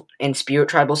tribal and spirit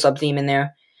tribal sub-theme in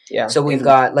there. Yeah. So we've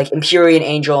got like Empyrean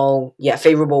Angel,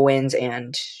 favorable winds,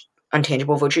 and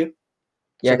Untangible Virtue.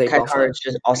 Yeah, So Kaikar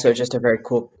is also just a very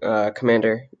cool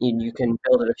commander. You can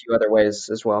build it a few other ways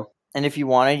as well. And if you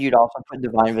wanted, you'd also put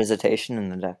Divine Visitation in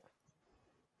the deck.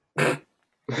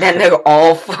 Then they're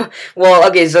all well.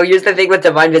 Okay, so here's the thing with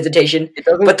Divine Visitation,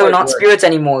 but they're not spirits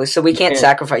anymore, so we can't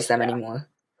sacrifice them anymore.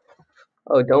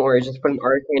 Oh, don't worry, just put an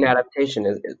Arcane Adaptation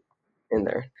in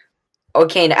there.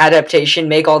 Arcane Adaptation,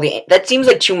 make all the. That seems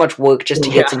like too much work just to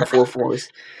get some 4/4s.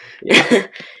 Yeah.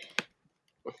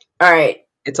 All right.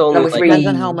 It's only Number like 3.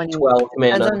 12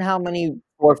 mana. Depends on how many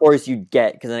 4/4s you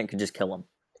get, because then it could just kill them.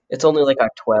 It's only like a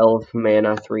 12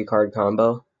 mana 3-card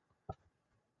combo.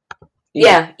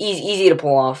 Yeah, easy to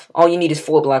pull off. All you need is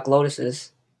 4 Black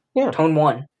Lotuses. Yeah. Tone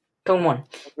 1. 4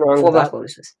 Black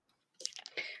Lotuses.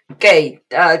 Okay,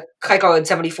 Kaikar at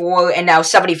 74, and now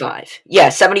 75. Yeah,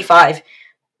 75.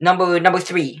 Number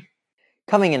 3.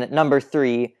 Coming in at number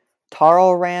 3,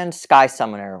 Talrand Sky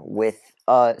Summoner with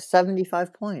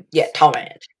 75 points. Yeah,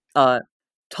 Talrand.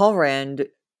 Talrand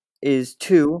is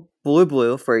 2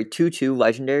 blue for a 2/2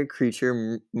 legendary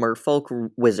creature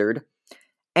merfolk wizard.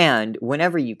 And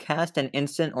whenever you cast an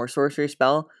instant or sorcery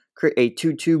spell, create a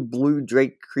 2/2 blue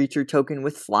Drake creature token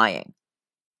with flying.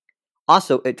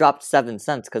 Also, it dropped 7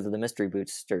 cents because of the mystery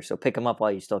booster, so pick them up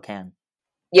while you still can.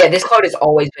 Yeah, this card has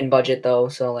always been budget though,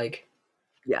 so like.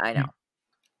 Yeah, I know.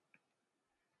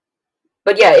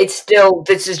 But yeah, it's still.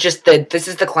 This is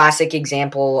the classic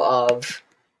example of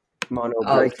mono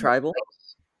Drake tribal.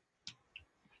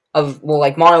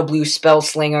 Like mono blue spell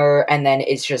slinger, and then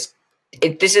it's just.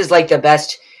 This is like the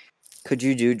best. Could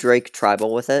you do Drake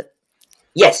tribal with it?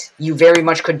 Yes, you very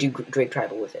much could do Drake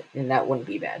tribal with it, and that wouldn't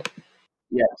be bad.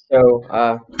 Yeah, so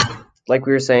like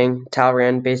we were saying,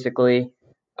 Talrand basically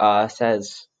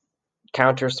says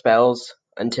counter spells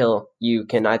until you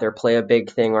can either play a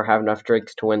big thing or have enough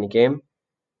drakes to win the game.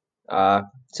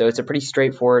 So it's a pretty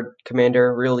straightforward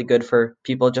commander, really good for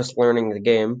people just learning the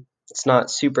game. It's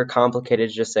not super complicated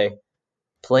to just say,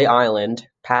 play island,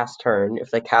 pass turn.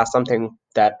 If they cast something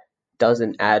that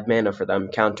doesn't add mana for them,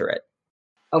 counter it.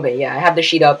 Okay, yeah, I have the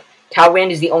sheet up.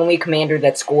 Talrand is the only commander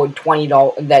that scored a 20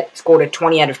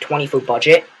 out of 20 for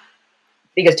budget.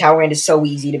 Because Talrand is so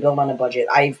easy to build on a budget.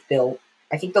 I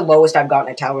think the lowest I've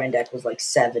gotten a Talrand deck was like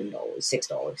 $7,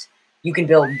 $6. You can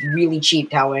build really cheap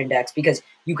Talrand decks because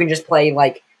you can just play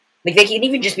like they can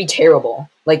even just be terrible.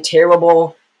 Like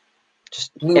terrible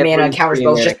Just blue mana counter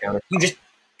spells.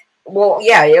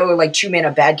 Or like 2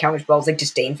 mana bad counter spells like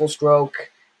Disdainful Stroke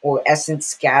or Essence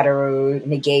Scatter or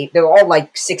Negate. They're all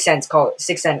like 6 cent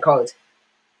cards.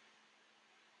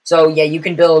 So yeah, you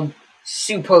can build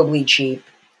superbly cheap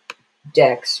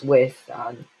decks with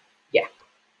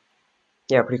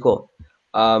Yeah, pretty cool.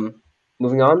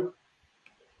 Moving on.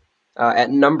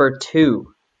 At number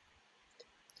 2.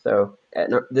 So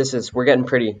we're getting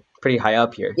pretty high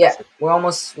up here. Yeah, we're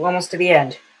almost to the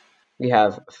end. We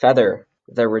have Feather,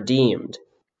 the Redeemed.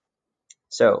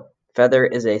 So Feather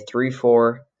is a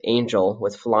 3/4 angel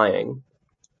with flying.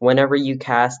 Whenever you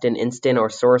cast an instant or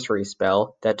sorcery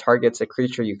spell that targets a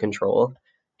creature you control,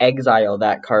 exile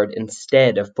that card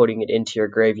instead of putting it into your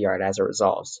graveyard as it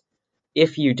resolves.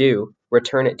 If you do,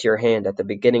 return it to your hand at the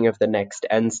beginning of the next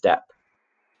end step.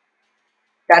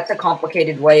 That's a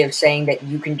complicated way of saying that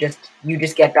you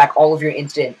just get back all of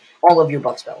your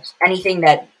buff spells. Anything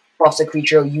that buffs a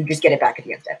creature, you just get it back at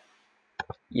the end step.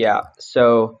 Yeah,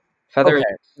 so Feather... Okay,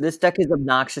 this deck is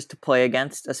obnoxious to play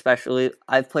against, especially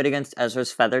I've played against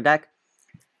Ezra's Feather deck.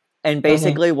 And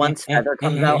basically, once Feather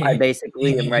comes out, I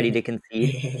basically am ready to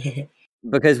concede.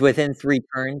 Because within 3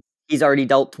 turns, he's already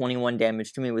dealt 21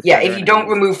 damage to me with Feather. Yeah, if you don't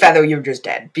remove Feather, you're just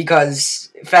dead.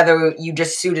 Because Feather, you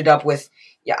just suit it up with...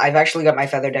 Yeah, I've actually got my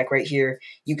Feather deck right here.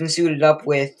 You can suit it up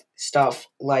with stuff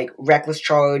like Reckless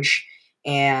Charge,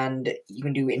 and you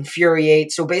can do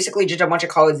Infuriate. So basically just a bunch of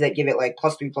cards that give it like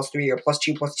 +3/+3 or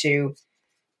 +2/+2.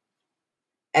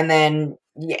 And then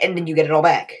you get it all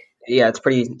back. Yeah, it's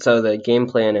pretty... So the game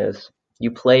plan is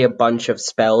you play a bunch of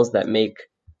spells that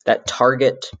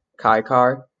target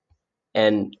Kaikar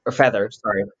or Feather,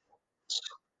 sorry.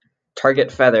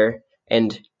 Target Feather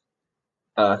and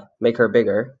make her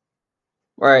bigger.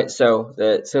 Alright, so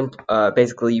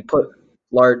basically you put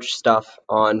large stuff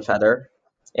on Feather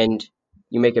and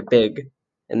you make it big,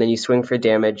 and then you swing for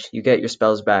damage, you get your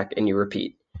spells back, and you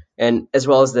repeat. And as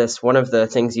well as this, one of the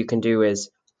things you can do is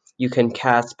you can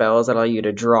cast spells that allow you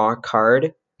to draw a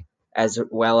card, as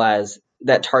well as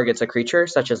that targets a creature,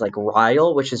 such as like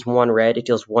Ryle, which is 1 red. It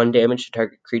deals 1 damage to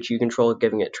target creature you control,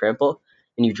 giving it trample,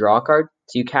 and you draw a card.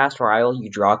 So you cast Ryle,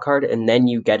 you draw a card, and then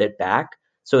you get it back.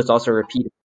 So it's also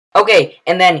repeated. Okay,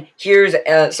 and then here's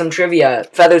some trivia.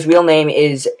 Feather's real name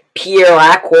is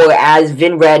Pierrakor as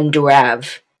Vinred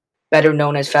Durav, better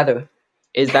known as Feather.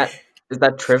 Is that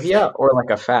trivia or like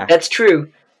a fact? That's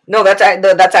true. No, that's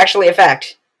actually a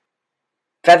fact.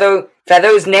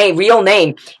 Feather's real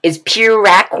name is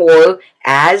Pierrakor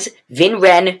as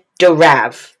Vinred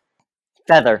Durav.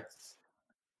 Feather.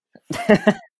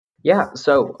 Yeah,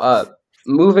 so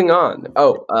moving on.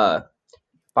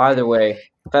 By the way,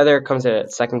 Feather comes in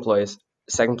at second place,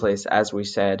 as we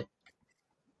said,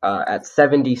 at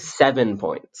 77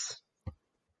 points.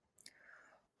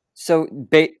 So,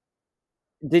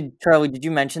 Charlie, did you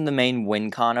mention the main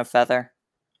win con of Feather?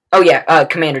 Oh yeah,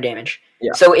 commander damage.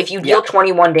 Yeah. So if you deal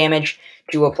 21 damage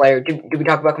to a player, did we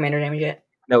talk about commander damage yet?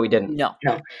 No, we didn't. No.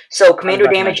 So commander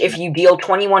damage, if you deal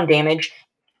 21 damage,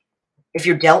 if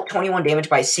you're dealt 21 damage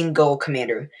by a single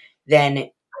commander, then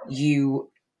you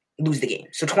lose the game.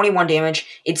 So 21 damage,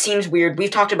 it seems weird. We've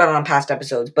talked about it on past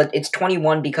episodes, but it's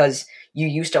 21 because you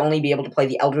used to only be able to play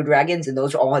the Elder Dragons, and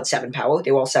those all had 7 power. They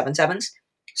were all 7/7s.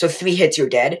 So 3 hits, you're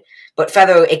dead. But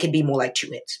Feather, it could be more like 2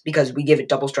 hits, because we give it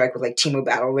double strike with like Temur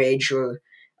Battle Rage or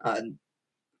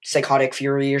Psychotic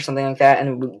Fury or something like that,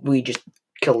 and we just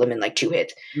kill them in like 2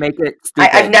 hits. Make it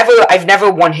stupid. I've never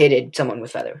one-hitted someone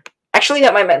with Feather. Actually,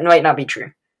 that might not be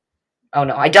true. Oh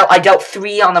no, I dealt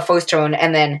 3 on the first turn,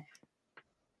 and then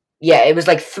it was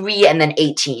like 3 and then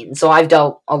 18. So I've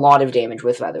dealt a lot of damage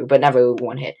with Feather, but never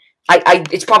one hit.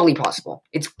 It's probably possible.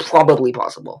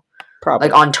 Probably.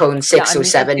 Like on turn 6 or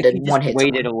 7 to one hit.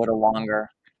 Waited a little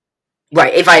longer.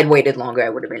 Right, if I had waited longer, I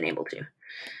would have been able to.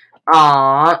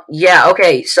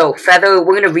 Okay, so Feather,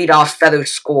 we're going to read off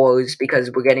Feather's scores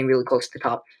because we're getting really close to the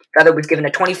top. Feather was given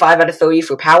a 25 out of 30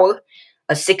 for power,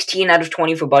 a 16 out of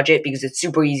 20 for budget because it's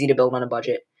super easy to build on a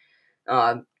budget.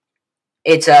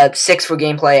 It's a 6 for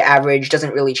gameplay, average,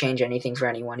 doesn't really change anything for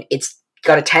anyone. It's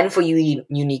got a 10 for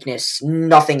uniqueness.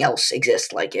 Nothing else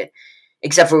exists like it.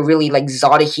 Except for really like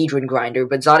Zodahedron Grinder,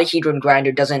 but Zodahedron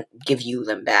Grinder doesn't give you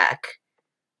them back.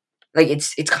 Like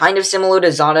it's kind of similar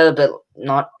to Zada, but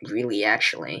not really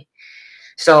actually.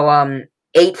 So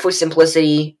 8 for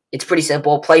simplicity. It's pretty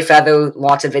simple. Play Feather,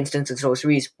 lots of instants and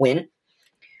sorceries, win.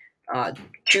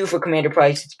 2 for commander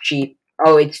price, it's cheap.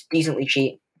 Oh, it's decently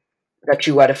cheap. Got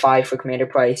 2 out of 5 for commander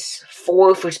price.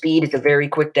 4 for speed, it's a very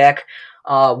quick deck.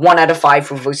 1 out of 5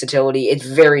 for versatility. It's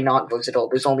very not versatile.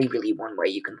 There's only really one way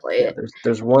you can play it.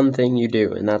 There's one thing you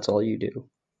do, and that's all you do.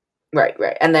 Right.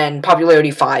 And then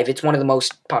popularity 5. It's one of the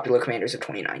most popular commanders of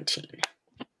 2019.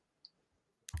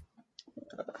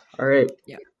 All right.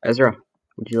 Yeah. Ezra,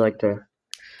 would you like to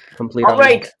complete? All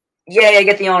right. Yeah,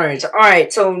 get the honors. All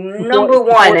right. So number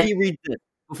one.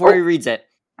 Before he reads it,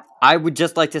 I would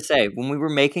just like to say when we were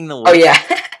making the list. Oh yeah.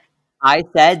 I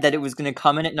said that it was going to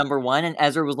come in at number 1, and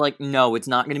Ezra was like, no, it's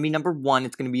not going to be number 1.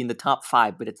 It's going to be in the top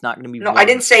 5, but it's not going to be No, 1. I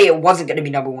didn't say it wasn't going to be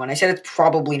number 1. I said it's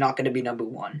probably not going to be number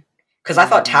 1. Because I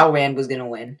thought Talrand was going to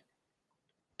win,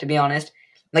 to be honest.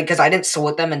 Like, because I didn't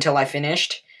sort them until I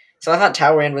finished. So I thought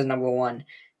Talrand was number 1,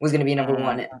 was going to be number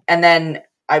 1. And then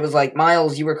I was like,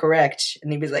 Miles, you were correct.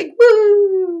 And he was like,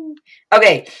 woo!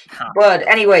 Okay, but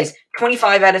anyways,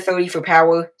 25 out of 30 for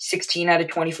power, 16 out of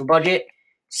 20 for budget.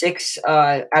 6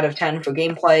 out of 10 for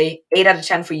gameplay, 8 out of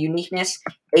 10 for uniqueness,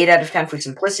 8 out of 10 for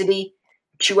simplicity,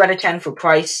 2 out of 10 for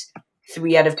price,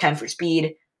 3 out of 10 for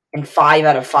speed, and 5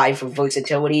 out of 5 for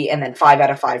versatility, and then 5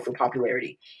 out of 5 for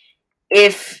popularity.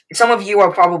 If some of you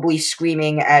are probably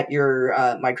screaming at your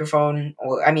microphone,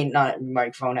 or I mean, not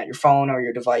microphone, at your phone or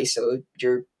your device or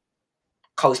your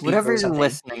co-speaker whatever or something. you're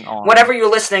listening on. Whatever you're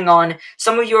listening on,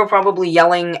 some of you are probably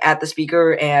yelling at the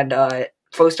speaker, and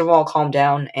first of all, calm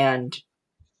down, and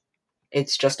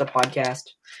it's just a podcast.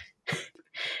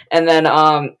 And then,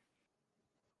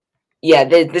 yeah,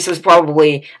 this was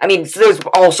probably, I mean, there's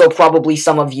also probably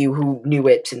some of you who knew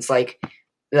it since, like,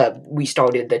 we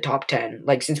started the top 10,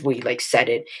 like, since we, like, said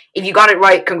it. If you got it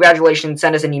right, congratulations,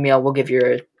 send us an email, we'll give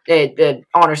you an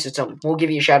honor system. We'll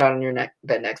give you a shout out on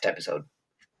the next episode.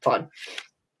 Fun.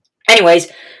 Anyways,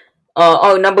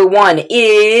 our number 1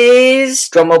 is,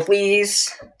 drumroll please,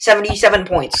 77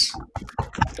 points.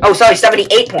 Oh, sorry,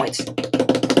 78 points.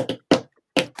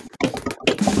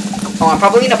 Oh, I'm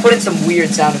probably gonna put in some weird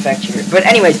sound effect here. But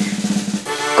anyways,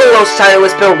 Golos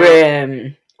Tireless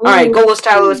Pilgrim. Alright, Golos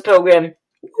Tireless Pilgrim.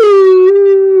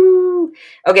 Woo!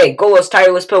 Okay, Golos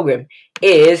Tireless Pilgrim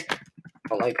is...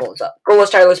 Oh, let me pull this up. Golos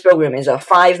Tireless Pilgrim is a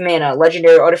 5-mana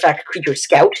legendary artifact creature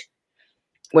scout.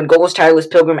 When Golos Tireless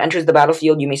Pilgrim enters the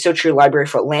battlefield, you may search your library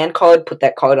for a land card, put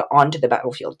that card onto the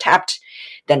battlefield tapped,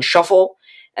 then shuffle,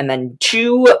 and then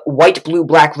 2 white, blue,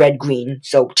 black, red, green,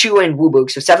 so 2 in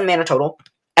Wooburg, so 7 mana total.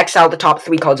 Exile the top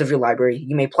 3 cards of your library.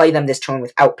 You may play them this turn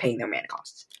without paying their mana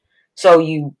costs. So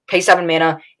you pay 7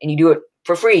 mana, and you do it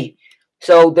for free.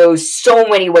 So there's so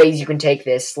many ways you can take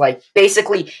this. Like,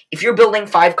 basically, if you're building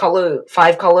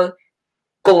 5-color,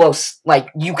 Golos, like,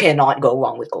 you cannot go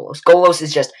wrong with Golos. Golos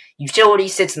is just utility,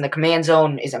 sits in the command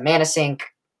zone, is a mana sink.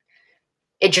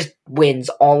 It just wins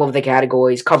all of the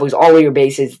categories, covers all of your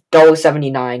bases,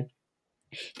 $1.79.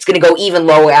 It's going to go even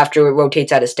lower after it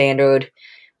rotates out of standard.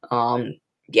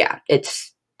 Yeah,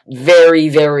 it's very,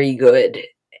 very good.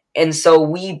 And so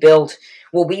we built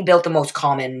the most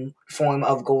common form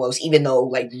of Golos, even though,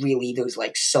 like, really there's,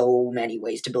 like, so many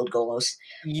ways to build Golos.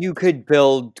 You could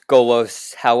build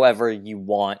Golos however you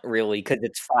want, really, because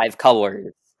it's 5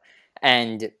 colors.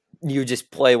 And you just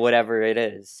play whatever it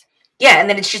is. Yeah, and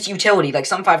then it's just utility. Like,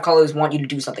 some 5 colors want you to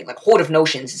do something. Like, Horde of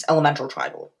Notions is elemental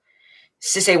tribal.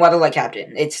 Sisay Weatherlight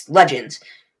Captain, it's legends.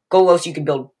 Golos, you can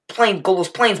build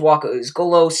Golos Planeswalkers,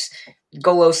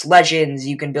 Golos Legends,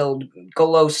 you can build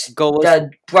Golos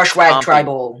Brushwag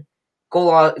Tribal,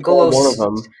 Golos... One of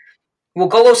them. Well,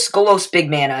 Golos Big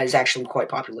Mana is actually quite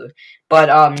popular. But,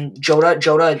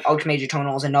 Joda Archmage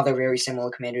Eternal is another very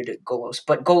similar commander to Golos.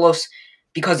 But Golos,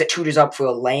 because it tutors up for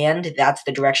a land, that's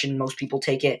the direction most people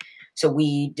take it. So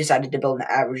we decided to build an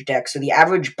average deck. So the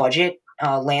average budget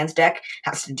lands deck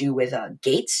has to do with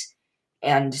gates.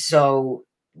 And so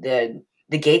the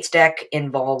gates deck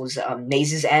involves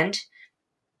Maze's End.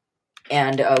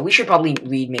 And we should probably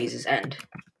read Maze's End.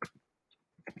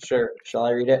 Sure. Shall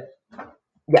I read it?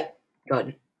 Yeah, go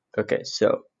ahead. Okay,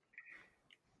 so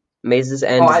Maze's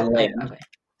End is a land. Okay.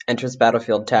 Enters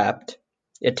battlefield tapped.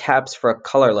 It taps for a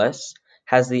colorless.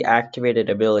 Has the activated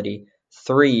ability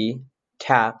 3,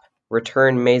 tap,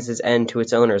 return Maze's End to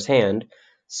its owner's hand,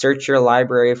 search your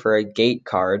library for a gate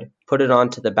card, put it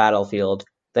onto the battlefield,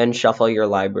 then shuffle your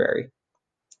library.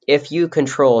 If you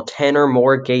control 10 or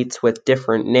more gates with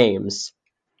different names,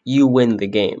 you win the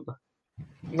game.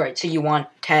 Right, so you want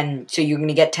 10, so you're going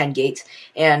to get 10 gates,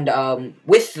 and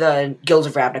with the Guilds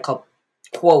of Ravnica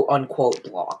quote-unquote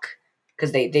block,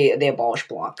 because they abolished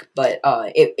block, but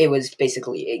it was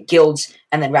basically guilds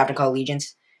and then Ravnica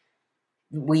Allegiance,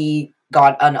 we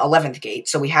got an 11th gate,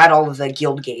 so we had all of the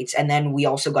guild gates, and then we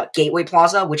also got Gateway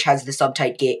Plaza, which has the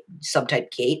subtype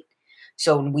gate,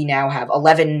 so we now have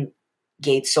 11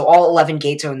 gates, so all 11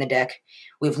 gates are in the deck.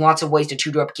 We have lots of ways to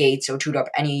two-drop gates or two-drop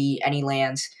any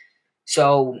lands.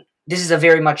 So this is a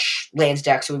very much lands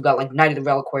deck. So we've got like Knight of the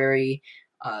Reliquary,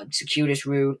 Circuitous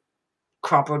Route,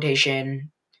 Crop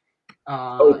Rotation,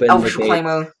 Elvish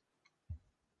Reclaimer.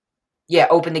 Yeah,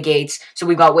 open the gates. So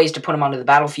we've got ways to put them onto the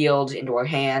battlefield, into our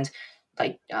hand.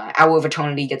 Like Hour of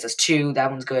Eternity gets us 2.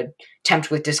 That one's good.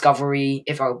 Tempt with Discovery.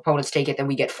 If our opponents take it, then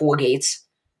we get 4 gates.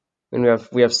 And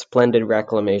we have Splendid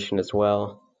Reclamation as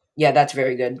well. Yeah, that's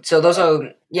very good. So those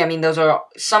are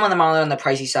some of them are on the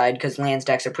pricey side because lands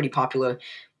decks are pretty popular.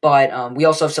 But we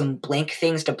also have some blink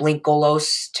things to blink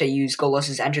Golos, to use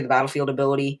Golos' Enter the Battlefield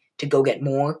ability to go get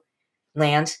more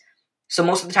lands. So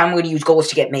most of the time we're going to use Golos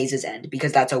to get Maze's End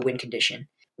because that's our win condition.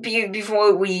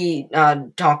 Before we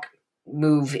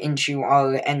move into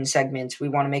our end segments, we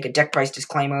want to make a deck price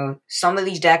disclaimer. Some of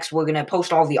these decks, we're going to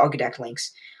post all the Argadeck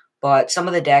links. But some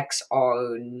of the decks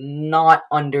are not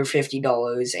under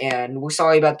 $50, and we're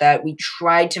sorry about that. We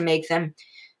tried to make them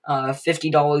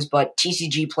 $50, but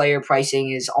TCG player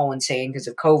pricing is all insane because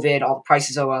of COVID. All the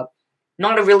prices are up.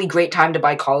 Not a really great time to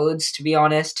buy cards, to be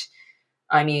honest.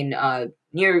 I mean,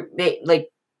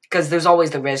 because there's always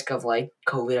the risk of like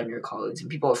COVID on your cards, and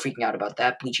people are freaking out about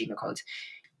that, bleaching the cards.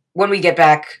 When we get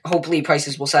back, hopefully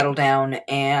prices will settle down,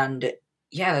 and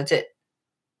yeah, that's it.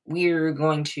 We're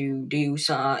going to do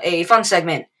a fun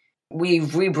segment.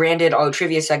 We've rebranded our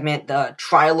trivia segment the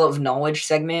Trial of Knowledge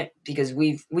segment because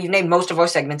we've named most of our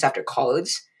segments after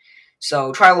cards.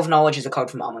 So Trial of Knowledge is a card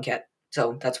from Amonkhet,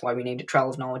 so that's why we named it Trial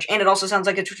of Knowledge. And it also sounds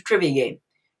like a trivia game.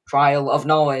 Trial of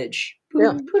Knowledge.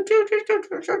 Yeah.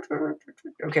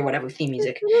 Okay, whatever. Theme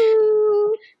music.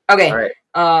 Okay. All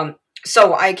right.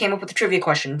 So I came up with a trivia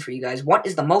question for you guys. What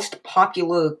is the most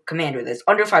popular commander that's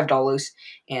under $5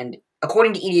 and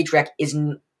according to EDHREC is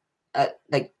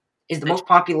the most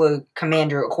popular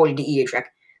commander according to EDHREC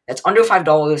that's under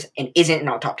 $5 and isn't in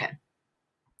our top 10?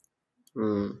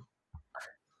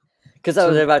 Because I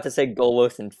was about to say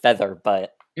Golos and Feather,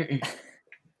 but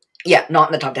yeah, not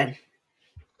in the top 10.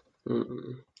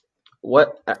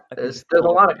 What? There's a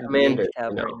lot of commanders.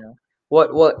 Right now.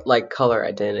 What like color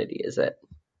identity is it?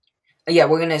 Yeah,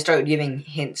 we're gonna start giving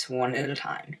hints one at a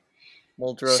time.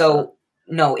 Muldrotha. So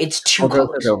no, it's 2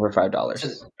 colors. Over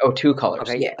 $5. Oh, 2 colors.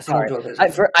 Okay, yeah. So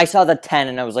I saw the 10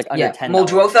 and I was like under $10.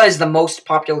 Muldrotha is the most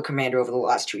popular commander over the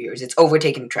last 2 years. It's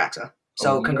overtaken Traxa.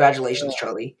 So congratulations,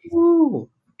 Charlie. Woo.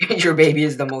 Your baby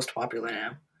is the most popular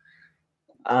now.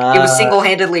 It was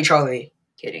single-handedly Charlie.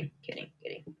 Kidding.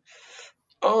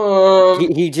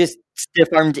 He just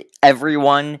stiff-armed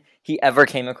everyone he ever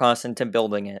came across into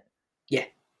building it.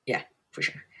 Yeah, for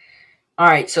sure.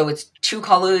 Alright, so it's 2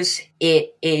 colors.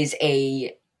 It is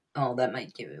oh, that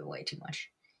might give it away too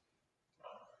much.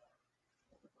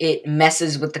 It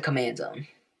messes with the command zone.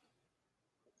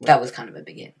 That was kind of a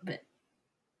big hint, but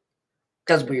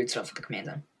does weird stuff with the command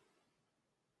zone.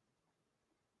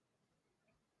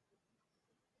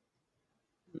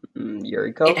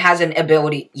 Yuriko? It has an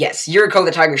ability. Yes, Yuriko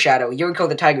the Tiger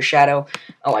Shadow.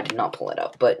 Oh, I did not pull it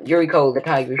up, but Yuriko the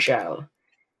Tiger Shadow.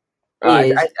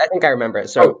 I think I remember it.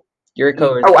 So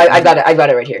Yuriko is... I got it. I got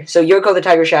it right here. So Yuriko the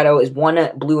Tiger Shadow is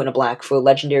 1 blue and a black for a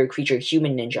legendary creature,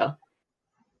 Human Ninja.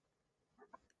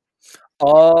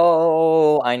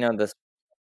 Oh, I know this.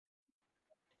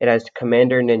 It has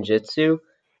Commander Ninjutsu,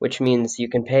 which means you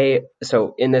can pay...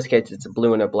 So in this case, it's a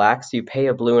blue and a black. So you pay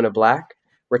a blue and a black,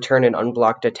 return an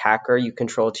unblocked attacker you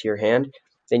control to your hand.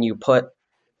 Then you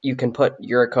can put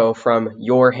Yuriko from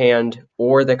your hand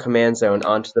or the command zone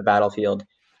onto the battlefield,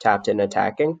 tapped and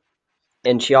attacking.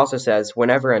 And she also says,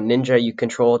 whenever a ninja you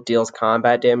control deals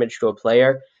combat damage to a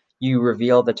player, you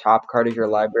reveal the top card of your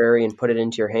library and put it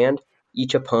into your hand.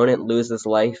 Each opponent loses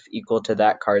life equal to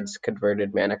that card's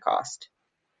converted mana cost.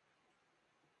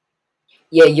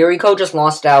 Yeah, Yuriko just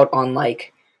lost out on,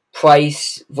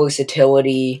 price,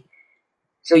 versatility.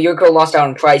 So Yuriko lost out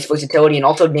on price, versatility, and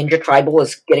also Ninja Tribal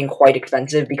is getting quite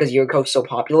expensive because Yuriko's so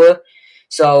popular.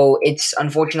 So it's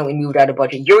unfortunately moved out of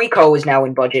budget. Yuriko is now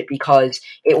in budget because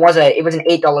it was an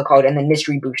 $8 card, and then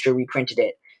Mystery Booster reprinted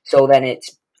it. So then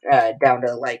it's down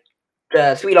to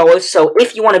 $3. So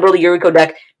if you want to build a Yuriko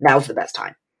deck, now's the best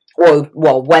time. Or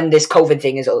when this COVID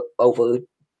thing is over,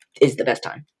 is the best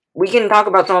time. we can talk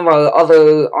about some of our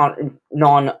other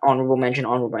non-honorable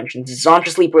mentions. Zontra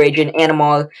Sleeper Agent,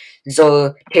 Animal,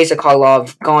 Zola, Tesa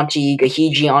Karlov, Gonti,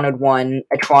 Gahiji Honored One,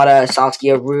 Etrata,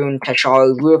 Saskia, Rune,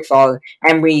 Tachar, Ruakthal,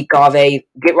 Emery, Gave,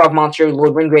 Gitrog Monster,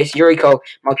 Lord Windgrace, Yuriko,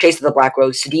 Marchesa the Black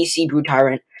Rose, Sidisi, Brute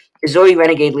Tyrant, Izori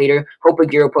Renegade Leader, Hopa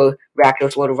Giropo,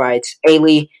 Rakdos, Lord of Riots,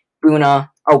 Ailey, Bruna,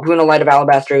 Light of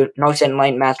Alabaster, Narset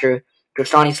Light Master,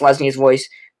 Drostani Selesny's Voice,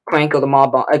 Kranko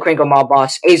Mob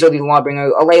Boss, Azo the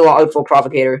Lawbringer, Alayla Outful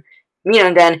Provocator, Mina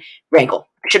and then Rankle.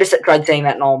 I should have tried saying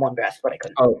that in all in one breath, but I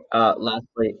couldn't.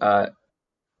 Lastly,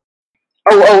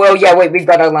 yeah, wait, we've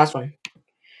got our last one.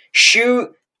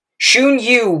 Shun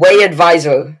Yu Way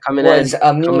Advisor was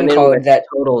a meme code that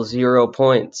total 0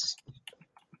 points.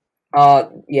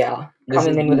 Yeah,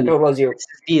 coming in with a total of 0. This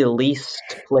is the least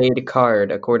played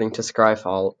card according to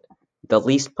Scryfall. The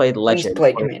least played legend. Least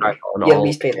played commander. Yeah,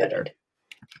 least played legend.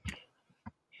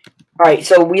 Alright,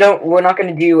 so we're not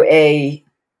gonna do a...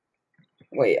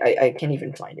 Wait, I can't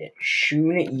even find it.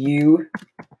 Shun Yu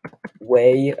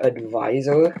Way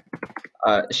Advisor.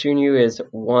 Shun Yu is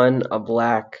 1, a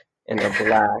black, and a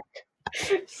black.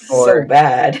 So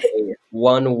bad. A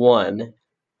 1/1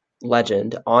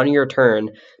 legend. On your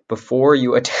turn, before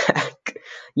you attack,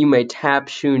 you may tap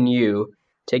Shun Yu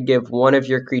to give one of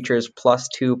your creatures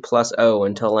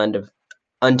 +2/+0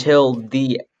 until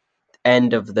the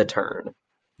end of the turn.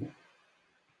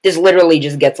 This literally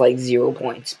just gets like 0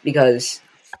 points because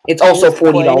it's also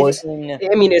 $40. I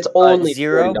mean, it's only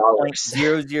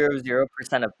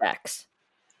 $0.000% of decks.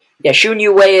 Yeah, Shun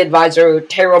Yu Way Advisor,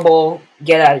 terrible.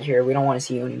 Get out of here. We don't want to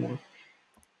see you anymore.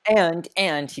 And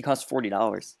he costs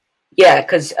 $40. Yeah,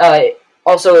 because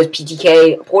also as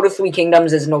PTK, Port of Three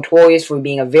Kingdoms is notorious for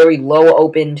being a very low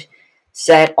opened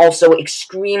set, also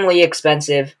extremely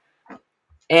expensive.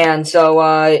 And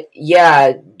so,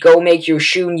 yeah, go make your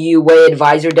Shun Yu Way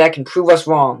Advisor deck and prove us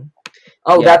wrong.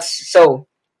 Oh, yeah. That's so...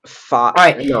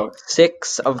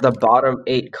 6 of the bottom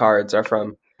 8 cards are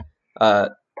from...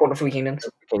 Port of Three Kingdoms.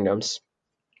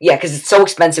 Yeah, because it's so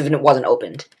expensive and it wasn't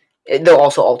opened. They're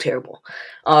also all terrible.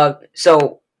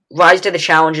 So, Rise to the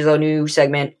Challenge is our new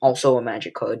segment, also a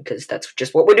Magic card, because that's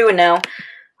just what we're doing now.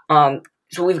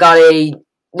 So we've got a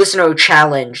listener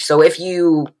challenge. So if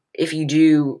you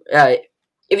do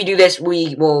this,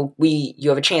 you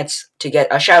have a chance to get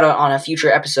a shout out on a future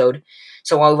episode.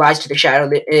 So our Rise to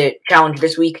the Challenge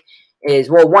this week is,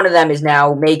 one of them is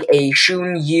now make a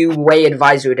Shun Yu Way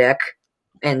Advisor deck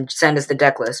and send us the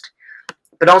deck list.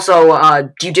 But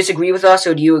also, do you disagree with us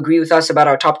or do you agree with us about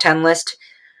our top 10 list?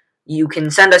 You can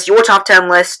send us your top 10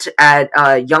 list at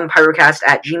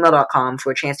youngpyrocast@gmail.com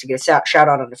for a chance to get a shout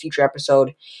out on a future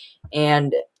episode.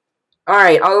 And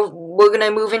alright, we're going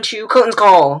to move into Curtain's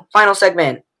Call, final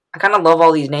segment. I kind of love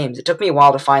all these names. It took me a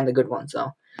while to find the good ones,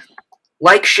 though.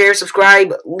 Like, share,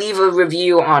 subscribe, leave a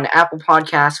review on Apple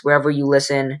Podcasts, wherever you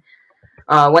listen.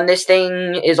 When this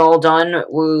thing is all done,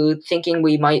 we're thinking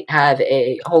we might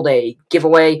hold a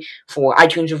giveaway for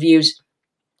iTunes reviews.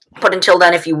 But until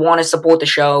then, if you want to support the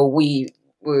show,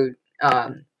 the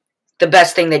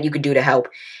best thing that you could do to help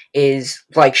is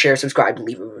like, share, subscribe,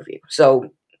 leave a review.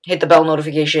 So hit the bell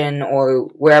notification or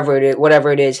whatever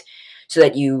it is, so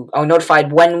that you are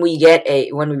notified when we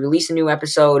release a new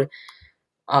episode.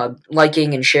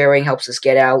 Liking and sharing helps us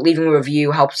get out. Leaving a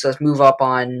review helps us move up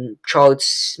on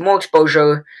charts, more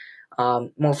exposure,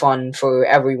 more fun for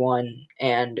everyone.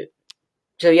 And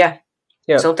so yeah.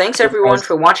 So thanks everyone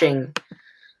for watching.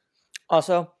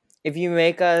 Also, if you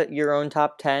make your own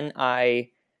top 10, I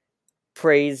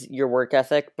praise your work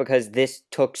ethic, because this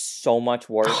took so much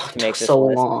work to make this so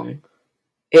list. Long.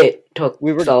 It took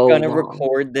We were so gonna long.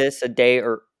 record this a day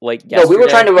or yesterday. No, we were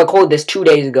trying to record this 2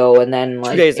 days ago, and then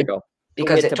 2 days ago.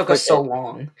 Because it took us so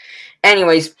long.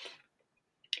 Anyways,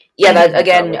 yeah, that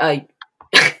again, it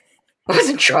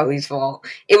wasn't Charlie's fault.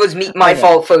 It was my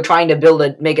fault for trying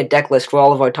to make a deck list for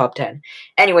all of our top 10.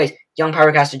 Anyways,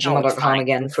 youngpyrocast@gmail.com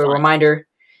again for a reminder.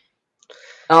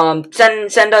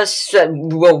 Send us.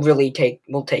 We'll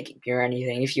take your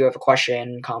anything. If you have a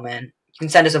question, comment, you can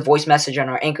send us a voice message on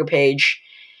our Anchor page.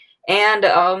 And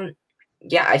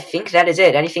yeah, I think that is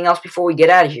it. Anything else before we get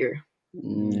out of here?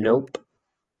 Nope.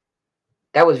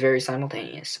 That was very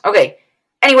simultaneous. Okay.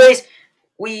 Anyways,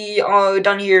 we are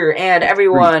done here, and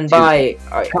everyone, bye.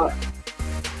 All right.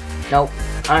 Nope.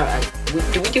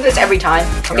 Do we do this every time?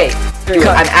 Okay.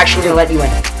 I'm actually gonna let you in.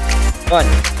 1.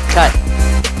 Cut.